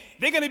saying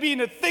they're going to be in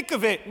the thick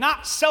of it,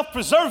 not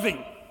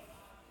self-preserving.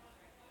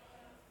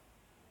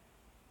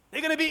 They're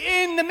going to be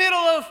in the middle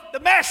of the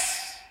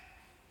mess.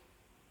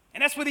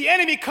 And that's where the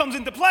enemy comes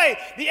into play.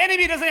 The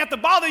enemy doesn't have to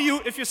bother you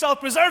if you're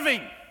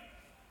self-preserving.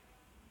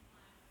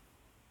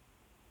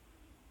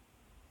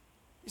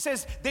 He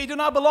says, they do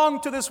not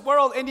belong to this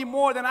world any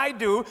more than I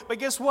do, but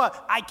guess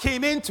what? I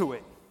came into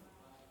it.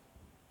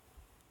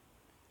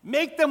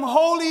 Make them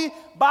holy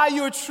by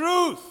your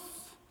truth.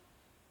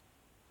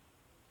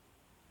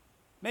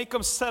 Make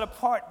them set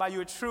apart by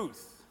your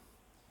truth.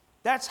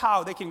 That's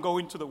how they can go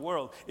into the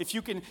world. If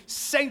you can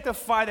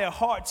sanctify their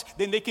hearts,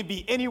 then they can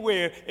be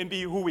anywhere and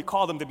be who we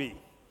call them to be.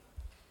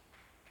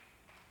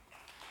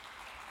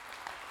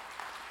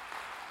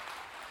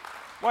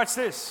 Watch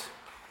this.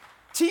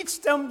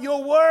 Teach them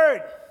your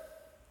word.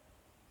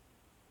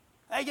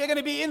 Like, you're going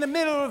to be in the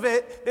middle of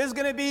it. There's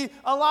going to be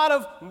a lot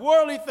of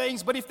worldly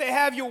things, but if they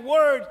have your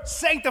word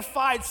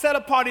sanctified, set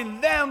apart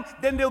in them,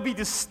 then they'll be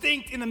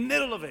distinct in the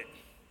middle of it,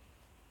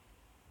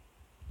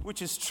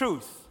 which is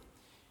truth.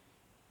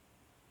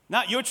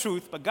 Not your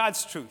truth, but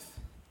God's truth.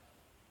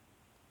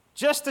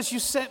 Just as you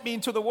sent me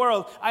into the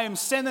world, I am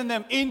sending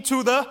them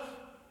into the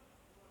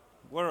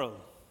world.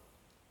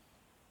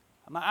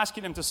 I'm not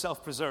asking them to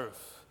self-preserve.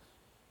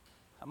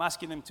 I'm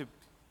asking them to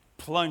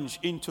plunge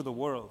into the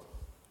world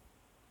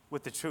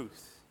with the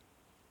truth.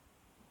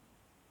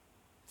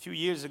 A few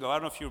years ago, I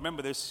don't know if you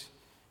remember this,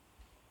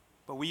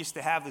 but we used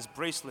to have this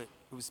bracelet.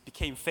 It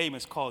became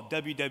famous, called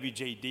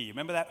WWJD.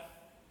 Remember that?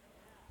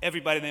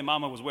 Everybody and their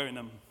mama was wearing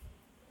them.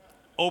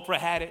 Oprah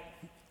had it,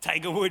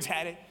 Tiger Woods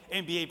had it,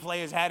 NBA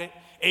players had it,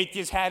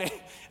 atheists had it.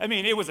 I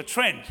mean, it was a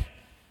trend.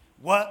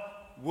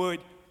 What would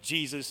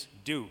Jesus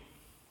do?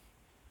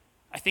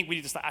 I think we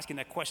need to start asking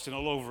that question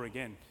all over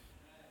again.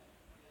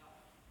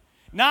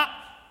 Not,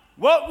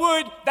 what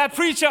would that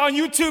preacher on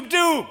YouTube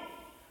do?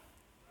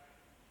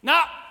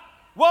 Not,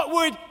 what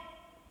would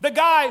the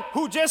guy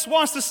who just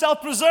wants to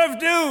self-preserve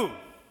do?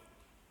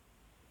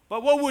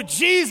 But what would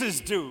Jesus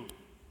do?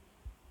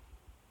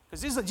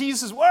 Because these are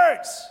Jesus'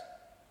 words.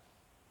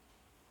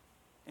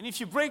 And if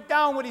you break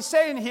down what he's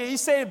saying here, he's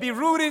saying be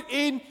rooted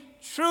in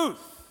truth.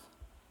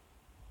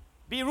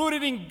 Be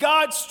rooted in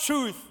God's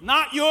truth,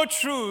 not your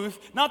truth,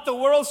 not the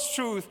world's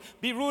truth.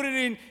 Be rooted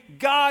in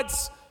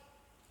God's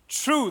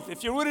truth.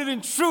 If you're rooted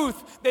in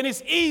truth, then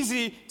it's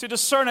easy to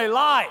discern a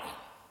lie.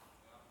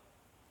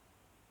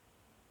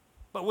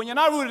 But when you're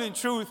not rooted in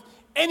truth,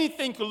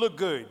 anything can look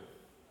good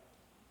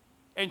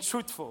and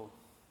truthful.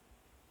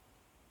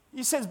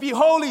 He says, be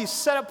holy,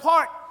 set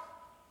apart.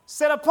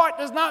 Set apart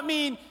does not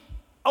mean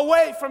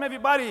away from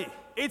everybody.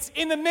 It's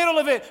in the middle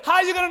of it. How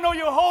are you going to know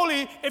you're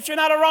holy if you're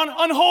not around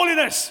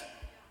unholiness?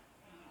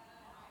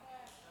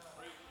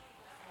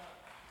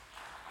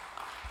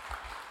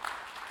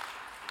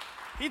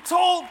 He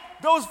told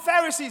those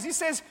Pharisees, he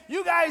says,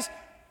 you guys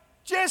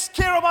just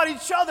care about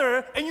each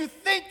other and you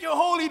think you're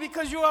holy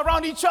because you're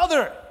around each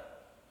other.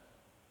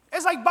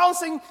 It's like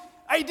bouncing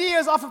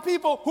ideas off of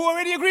people who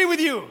already agree with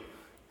you.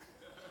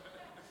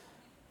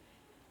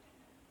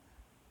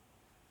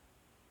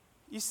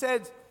 He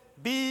said,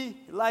 be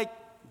like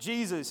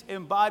Jesus,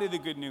 embody the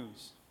good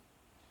news.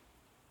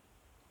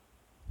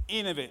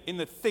 In of it, in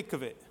the thick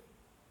of it,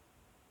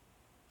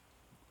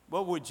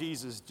 what would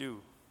Jesus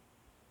do?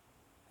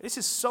 This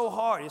is so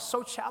hard. It's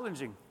so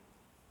challenging.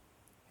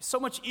 It's so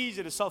much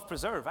easier to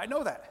self-preserve. I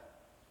know that.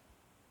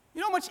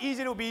 You know how much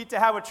easier it will be to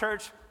have a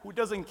church who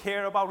doesn't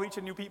care about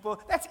reaching new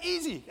people? That's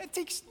easy. That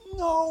takes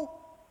no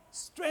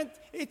strength.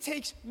 It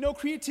takes no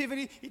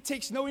creativity. It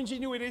takes no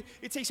ingenuity.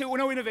 It takes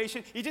no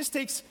innovation. It just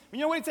takes, you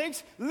know what it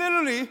takes?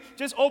 Literally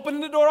just opening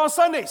the door on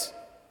Sundays.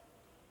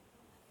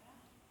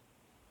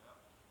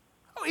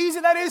 How easy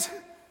that is.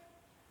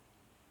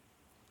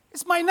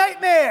 It's my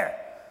nightmare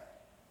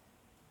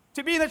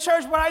to be in a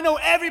church where I know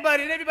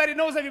everybody and everybody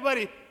knows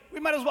everybody. We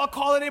might as well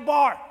call it a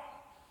bar.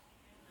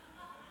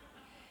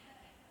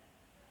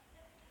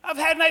 I've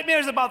had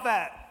nightmares about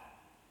that.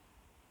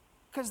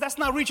 Because that's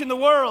not reaching the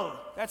world.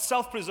 That's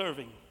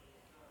self-preserving.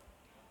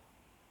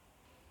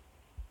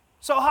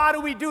 So how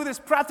do we do this?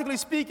 Practically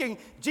speaking,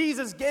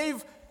 Jesus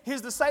gave his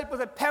disciples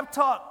a pep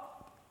talk.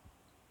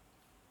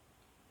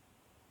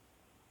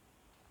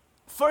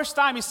 First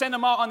time he sent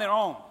them out on their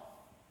own.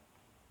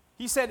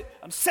 He said,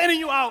 I'm sending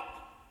you out.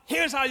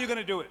 Here's how you're going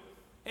to do it.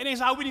 And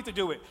here's how we need to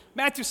do it.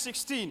 Matthew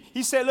 16,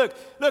 he said,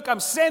 look, I'm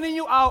sending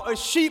you out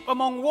as sheep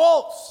among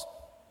wolves.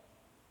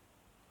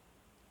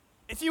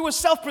 If you were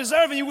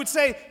self-preserving, you would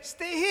say,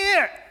 stay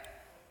here.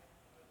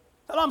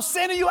 And I'm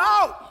sending you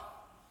out.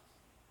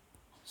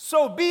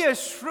 So be as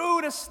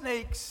shrewd as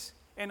snakes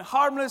and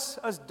harmless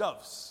as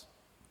doves.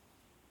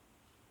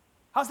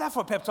 How's that for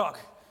a pep talk?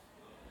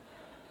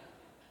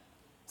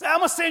 Say, I'm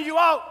going to send you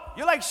out.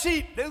 You're like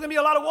sheep. There's going to be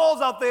a lot of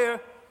wolves out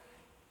there.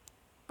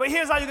 But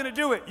here's how you're going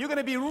to do it. You're going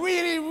to be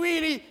really,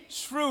 really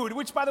shrewd.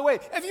 Which, by the way,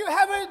 if you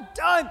haven't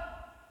done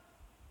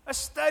a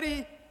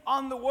study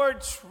on the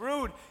word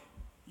shrewd,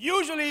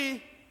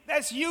 usually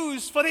that's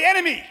used for the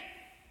enemy.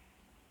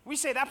 We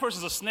say that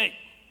person's a snake.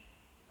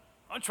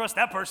 I don't trust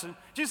that person.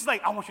 Jesus is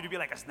like, I want you to be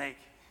like a snake.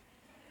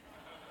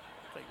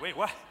 It's like, wait,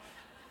 what?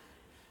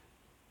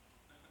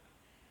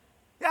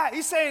 Yeah,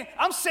 he's saying,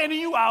 I'm sending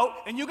you out,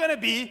 and you're going to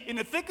be in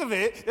the thick of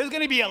it. There's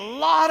going to be a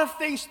lot of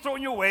things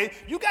thrown your way.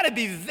 You got to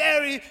be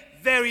very,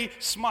 very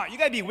smart. You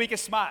got to be wicked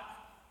smart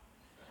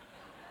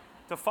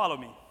to follow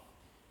me.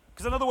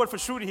 Because another word for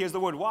shrewd here is the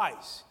word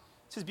wise.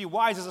 It says, be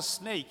wise as a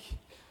snake,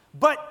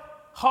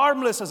 but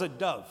harmless as a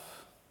dove.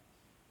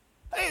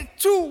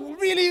 Two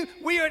really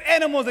weird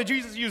animals that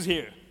Jesus used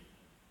here.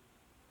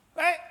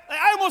 Right?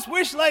 I almost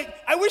wish,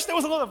 I wish there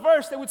was another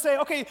verse that would say,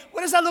 okay,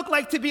 what does that look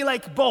like to be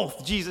like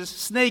both, Jesus,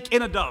 snake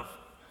and a dove?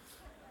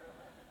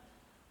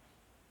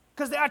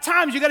 Because there are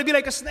times you got to be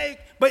like a snake,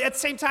 but at the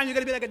same time you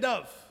got to be like a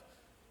dove.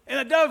 And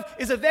a dove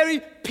is a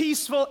very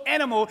peaceful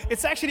animal.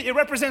 It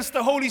represents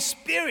the Holy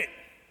Spirit.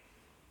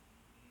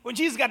 When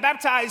Jesus got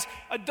baptized,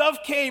 a dove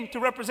came to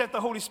represent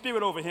the Holy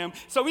Spirit over him.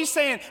 So he's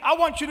saying, I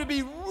want you to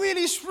be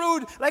really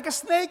shrewd like a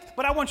snake,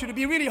 but I want you to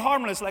be really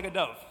harmless like a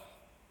dove.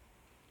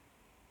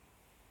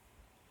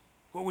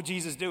 What would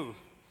Jesus do?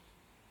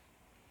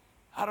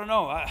 I don't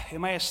know.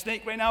 Am I a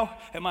snake right now?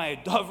 Am I a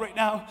dove right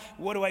now?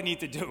 What do I need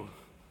to do?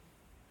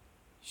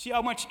 See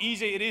how much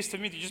easier it is to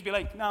me to just be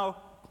like, no,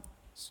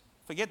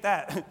 forget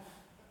that. I'm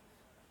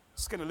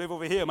just going to live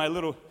over here in my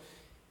little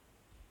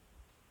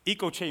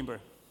echo chamber.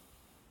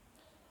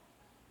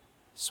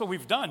 So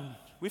we've done.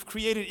 We've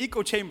created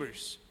echo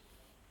chambers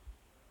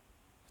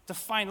to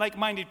find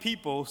like-minded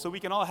people so we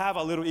can all have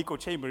our little echo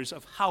chambers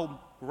of how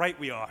right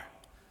we are.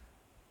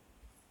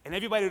 And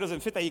everybody who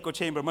doesn't fit that echo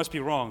chamber must be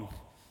wrong.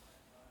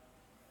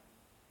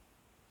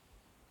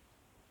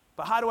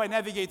 But how do I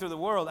navigate through the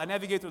world? I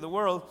navigate through the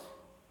world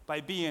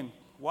by being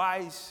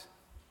wise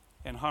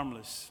and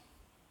harmless.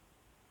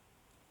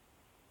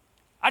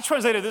 I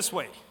translate it this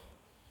way.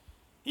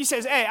 He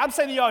says, hey, I'm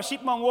sending y'all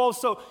sheep among wolves,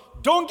 so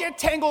don't get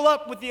tangled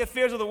up with the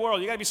affairs of the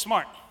world. You got to be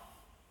smart.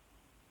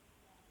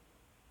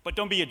 But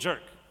don't be a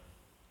jerk.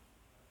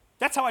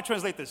 That's how I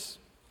translate this.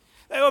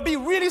 Be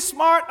really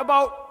smart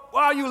about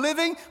how you're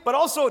living, but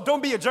also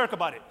don't be a jerk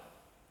about it.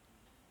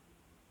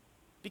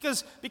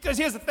 Because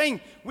here's the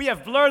thing. We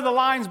have blurred the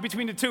lines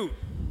between the two.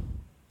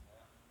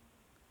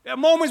 There are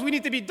moments we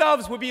need to be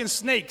doves, we're being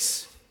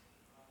snakes.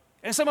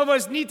 And some of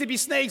us need to be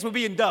snakes, we're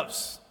being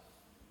doves.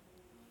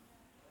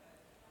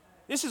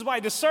 This is why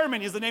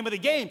discernment is the name of the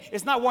game.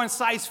 It's not one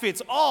size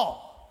fits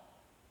all.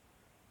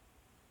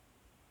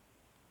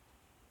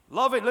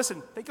 Love it.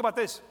 Listen, think about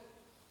this.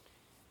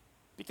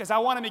 Because I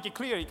want to make it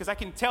clear, because I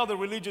can tell the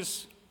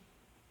religious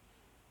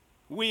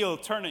wheel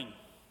turning.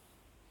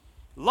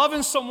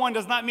 Loving someone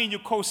does not mean you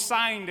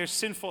co-sign their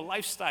sinful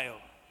lifestyle.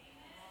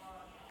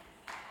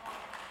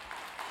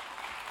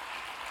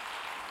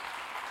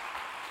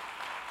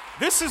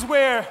 This is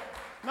where,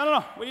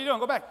 no, what are you doing?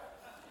 Go back.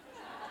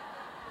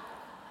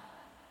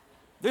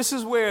 This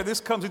is where this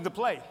comes into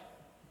play.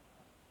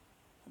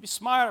 Be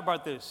smart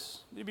about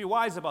this. Be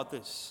wise about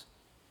this.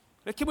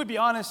 But can we be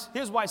honest?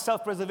 Here's why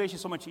self-preservation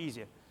is so much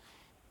easier.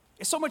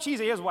 It's so much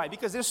easier. Here's why.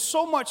 Because there's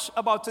so much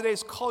about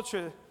today's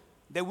culture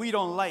that we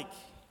don't like.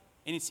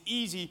 And it's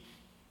easy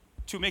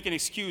to make an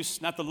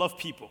excuse not to love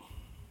people.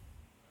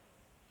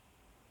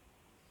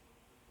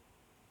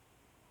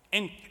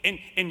 And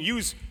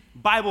use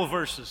Bible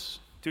verses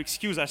to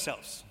excuse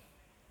ourselves.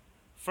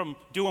 from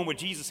doing what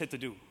Jesus said to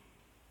do.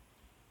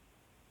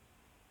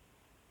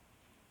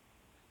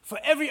 For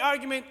every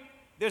argument,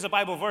 there's a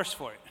Bible verse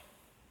for it.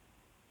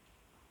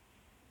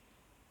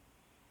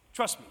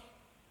 Trust me,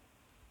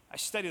 I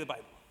study the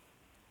Bible.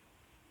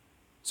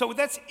 So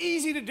that's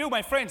easy to do,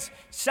 my friends.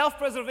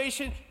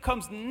 Self-preservation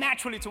comes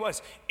naturally to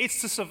us.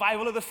 It's the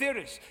survival of the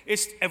fittest.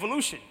 It's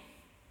evolution.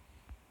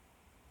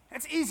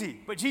 That's easy.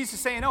 But Jesus is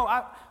saying, no,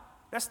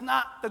 that's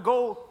not the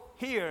goal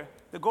here.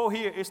 The goal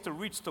here is to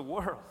reach the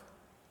world.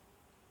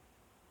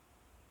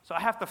 So I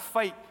have to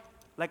fight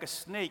like a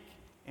snake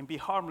and be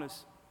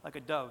harmless like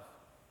a dove.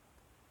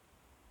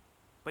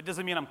 But it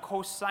doesn't mean I'm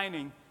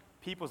co-signing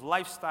people's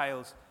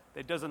lifestyles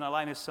that doesn't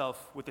align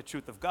itself with the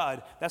truth of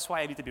God. That's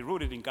why I need to be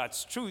rooted in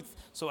God's truth,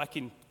 so I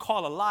can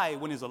call a lie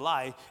when it's a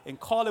lie and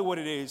call it what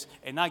it is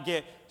and not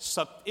get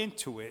sucked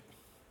into it.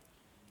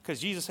 Because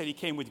Jesus said he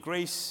came with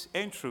grace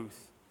and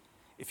truth.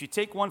 If you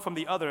take one from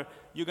the other,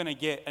 you're going to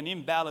get an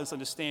imbalanced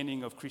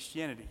understanding of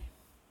Christianity.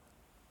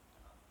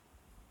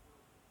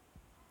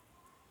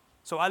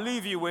 So I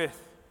leave you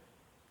with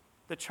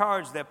the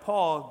charge that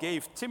Paul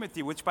gave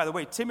Timothy, which, by the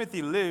way,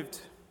 Timothy lived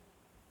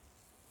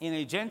in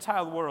a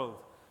Gentile world.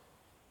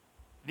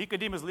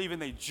 Nicodemus lived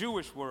in a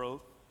Jewish world.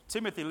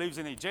 Timothy lives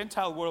in a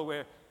Gentile world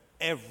where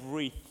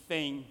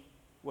everything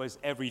was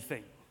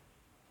everything.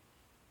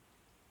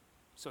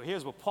 So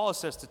here's what Paul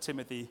says to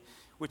Timothy,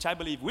 which I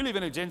believe we live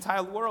in a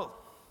Gentile world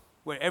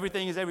where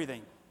everything is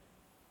everything.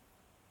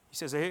 He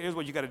says, here's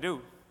what you got to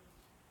do.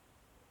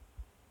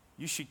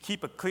 You should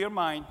keep a clear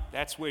mind.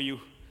 That's where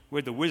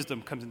the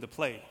wisdom comes into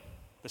play.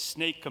 The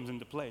snake comes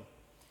into play.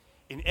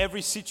 In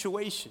every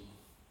situation,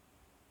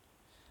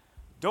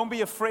 don't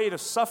be afraid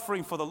of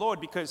suffering for the Lord,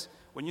 because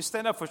when you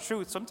stand up for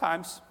truth,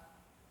 sometimes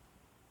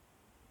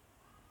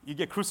you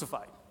get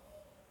crucified.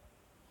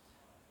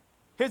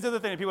 Here's the other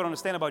thing that people don't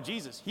understand about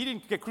Jesus. He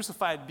didn't get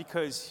crucified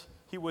because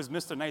he was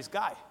Mr. Nice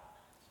Guy.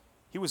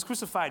 He was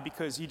crucified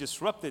because he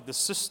disrupted the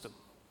system.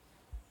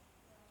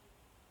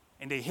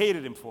 And they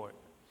hated him for it.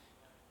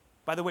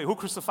 By the way, who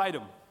crucified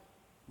him?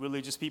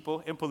 Religious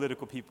people and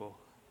political people.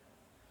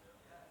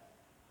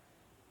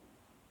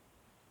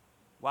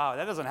 Wow,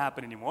 that doesn't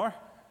happen anymore.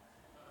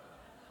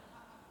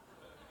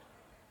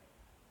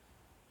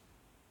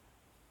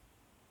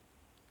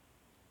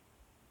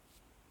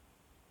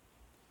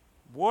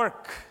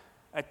 Work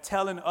at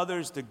telling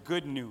others the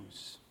good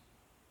news.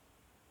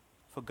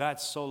 For God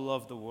so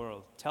loved the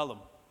world. Tell them.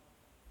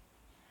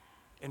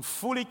 And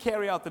fully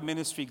carry out the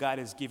ministry God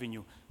has given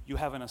you. You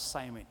have an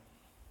assignment.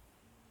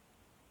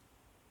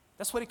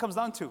 That's what it comes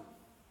down to.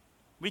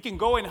 We can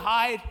go and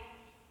hide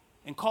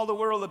and call the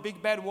world a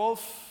big bad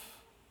wolf,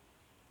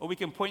 or we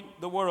can point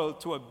the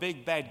world to a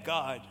big bad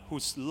God who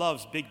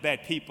loves big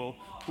bad people,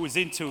 who is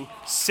into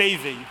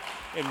saving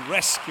and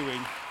rescuing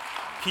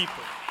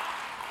people.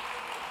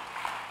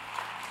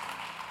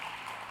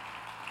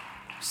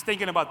 I was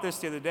thinking about this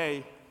the other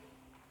day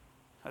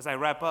as I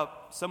wrap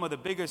up. Some of the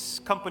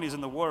biggest companies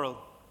in the world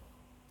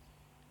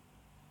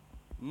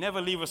never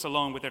leave us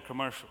alone with their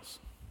commercials.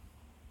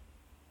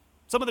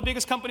 Some of the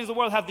biggest companies in the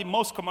world have the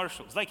most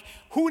commercials. Like,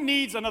 who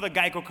needs another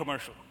Geico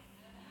commercial?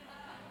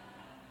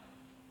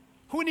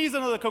 Who needs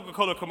another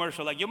Coca-Cola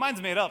commercial? Like, your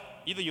mind's made up.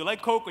 Either you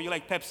like Coke or you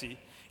like Pepsi.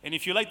 And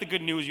if you like the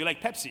good news, you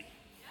like Pepsi.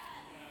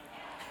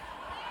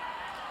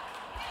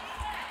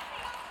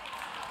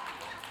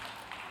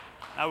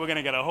 Now we're going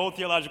to get a whole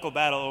theological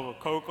battle over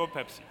Coke or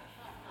Pepsi.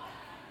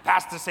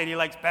 Pastor said he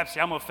likes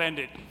Pepsi. I'm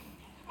offended.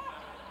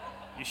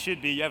 You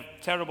should be. You have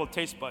terrible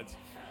taste buds.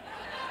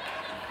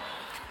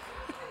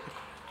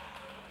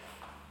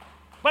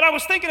 But I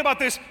was thinking about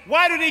this.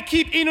 Why do they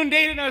keep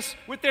inundating us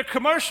with their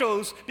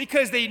commercials?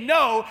 Because they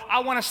know I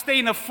want to stay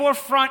in the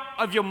forefront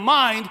of your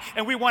mind,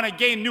 and we want to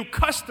gain new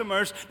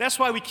customers. That's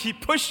why we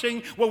keep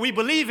pushing what we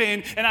believe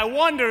in. And I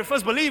wonder if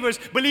us believers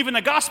believe in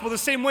the gospel the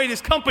same way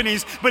these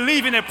companies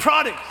believe in their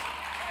products.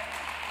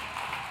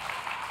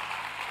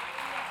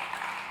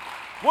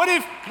 What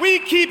if we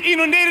keep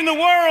inundating the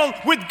world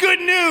with good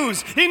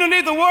news?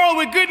 Inundate the world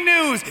with good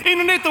news.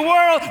 Inundate the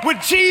world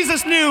with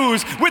Jesus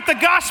news, with the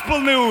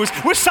gospel news,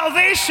 with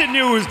salvation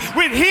news,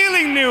 with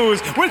healing news,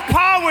 with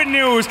power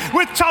news,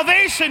 with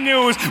salvation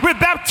news, with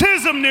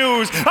baptism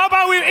news. How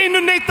about we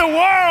inundate the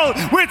world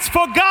with,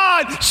 for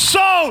God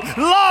so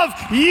loved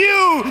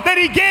you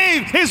that he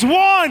gave his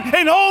one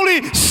and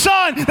only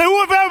Son, that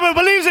whoever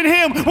believes in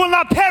him will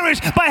not perish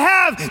but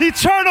have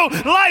eternal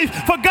life.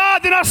 For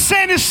God did not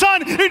send his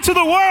Son into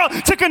the world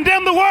to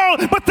condemn the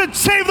world, but to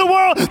save the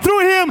world through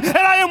him. And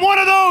I am one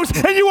of those,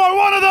 and you are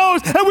one of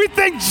those. And we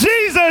thank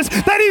Jesus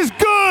that he's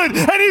good,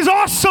 and he's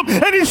awesome,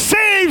 and he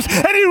saves,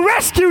 and he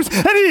rescues,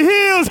 and he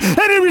heals,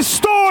 and he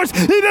restores.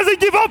 He doesn't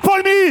give up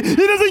on me.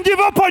 He doesn't give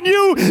up on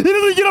you. He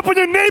doesn't give up on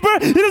your neighbor.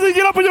 He doesn't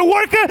give up on your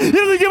worker. He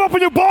doesn't give up on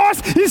your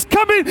boss. He's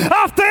coming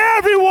after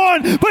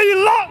everyone, but he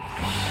loves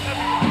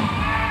everyone.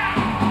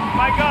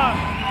 My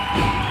God.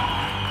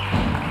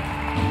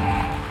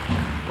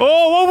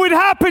 Oh, what would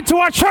happen to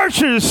our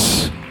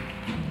churches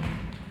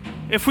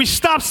if we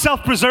stopped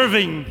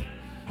self-preserving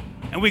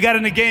and we got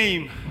in the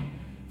game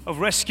of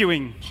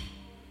rescuing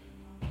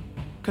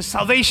Because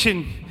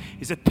salvation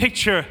is a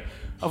picture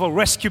of a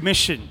rescue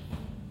mission.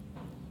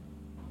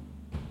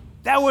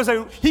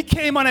 He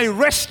came on a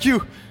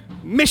rescue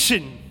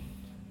mission.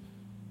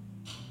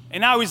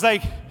 And now he's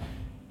like,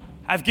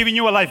 I've given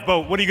you a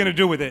lifeboat. What are you going to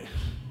do with it?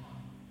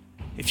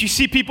 If you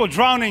see people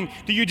drowning,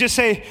 do you just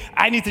say,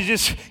 I need to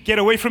just get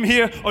away from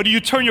here? Or do you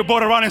turn your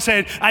boat around and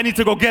say, I need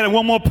to go get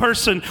one more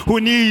person who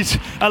needs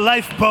a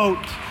lifeboat?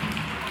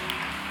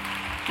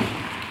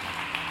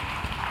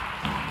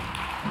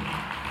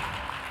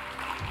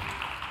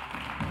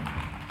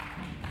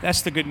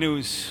 That's the good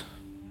news.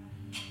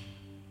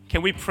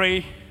 Can we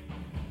pray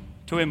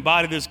to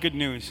embody this good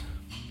news?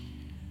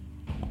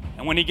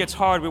 And when it gets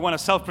hard, we want to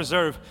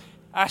self-preserve.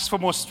 Ask for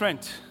more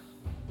strength.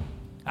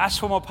 Ask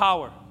for more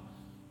power.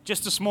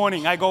 Just this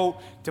morning, I go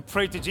to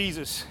pray to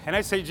Jesus, and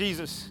I say,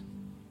 Jesus,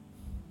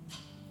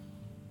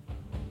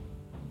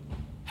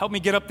 help me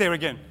get up there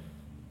again.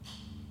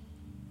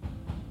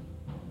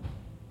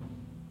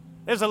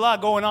 There's a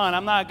lot going on.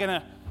 I'm not going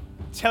to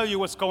tell you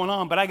what's going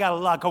on, but I got a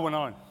lot going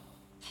on.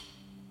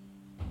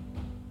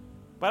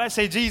 But I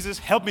say, Jesus,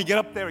 help me get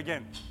up there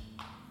again.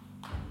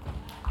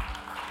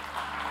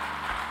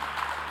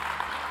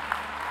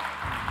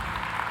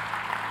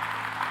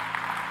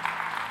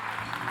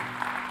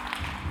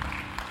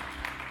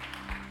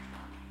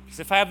 Because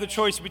if I have the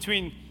choice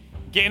between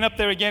getting up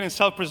there again and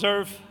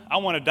self-preserve, I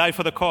want to die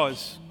for the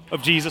cause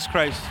of Jesus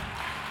Christ.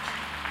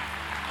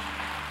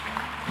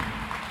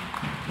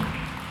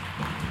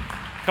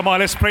 Come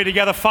on, let's pray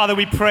together. Father,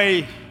 we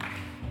pray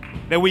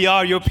that we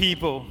are your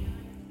people,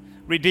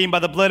 redeemed by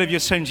the blood of your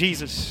Son,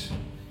 Jesus.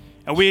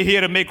 And we're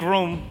here to make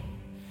room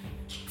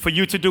for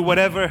you to do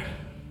whatever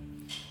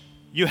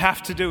you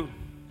have to do,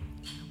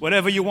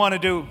 whatever you want to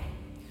do.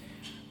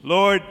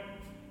 Lord,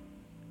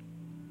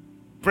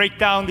 break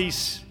down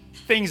these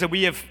things that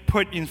we have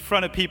put in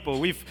front of people.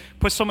 We've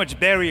put so much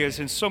barriers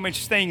and so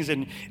much things,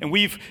 and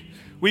we've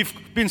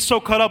been so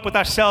caught up with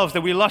ourselves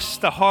that we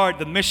lost the heart.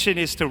 The mission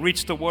is to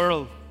reach the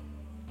world.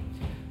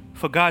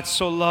 For God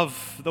so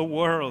loved the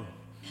world.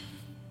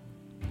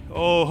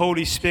 Oh,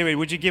 Holy Spirit,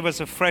 would you give us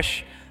a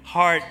fresh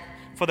heart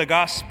for the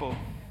gospel,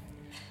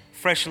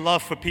 fresh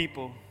love for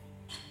people,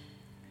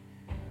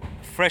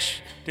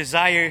 fresh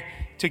desire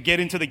to get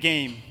into the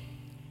game,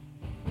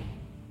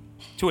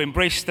 to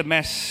embrace the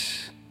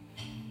mess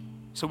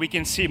so we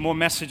can see more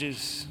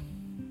messages,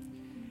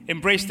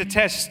 embrace the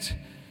test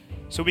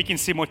so we can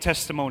see more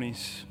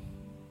testimonies.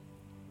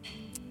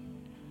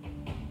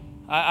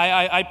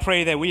 I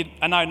pray that we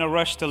are not in a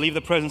rush to leave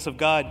the presence of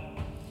God.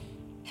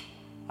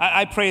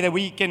 I pray that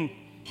we can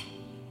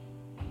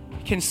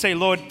say,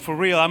 Lord, for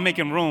real, I'm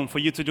making room for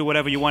you to do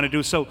whatever you want to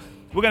do. So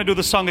we're going to do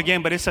the song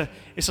again, but it's a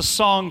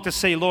song to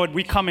say, Lord,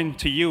 we coming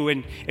to you.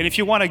 And if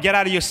you want to get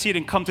out of your seat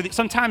and come to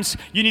sometimes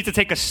you need to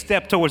take a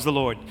step towards the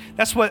Lord.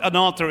 That's what an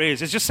altar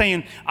is. It's just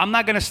saying, I'm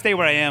not going to stay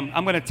where I am.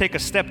 I'm going to take a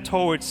step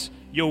towards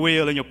your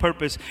will and your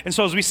purpose. And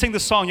so as we sing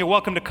the song, you're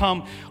welcome to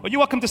come, or you're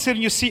welcome to sit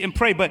in your seat and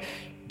pray, but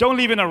don't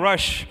leave in a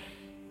rush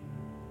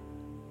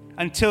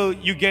until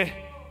you get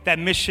that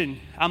mission.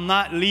 I'm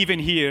not leaving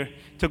here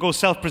to go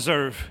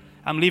self-preserve.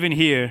 I'm leaving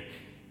here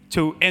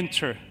to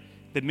enter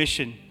the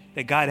mission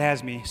that God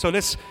has me. So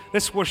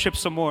let's worship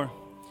some more,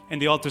 and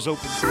the altar's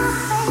open.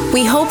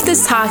 We hope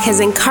this talk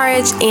has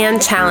encouraged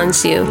and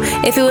challenged you.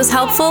 If it was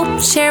helpful,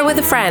 share with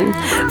a friend.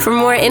 For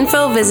more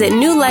info, visit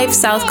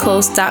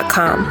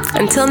newlifesouthcoast.com.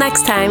 Until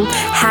next time,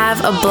 have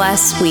a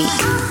blessed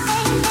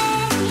week.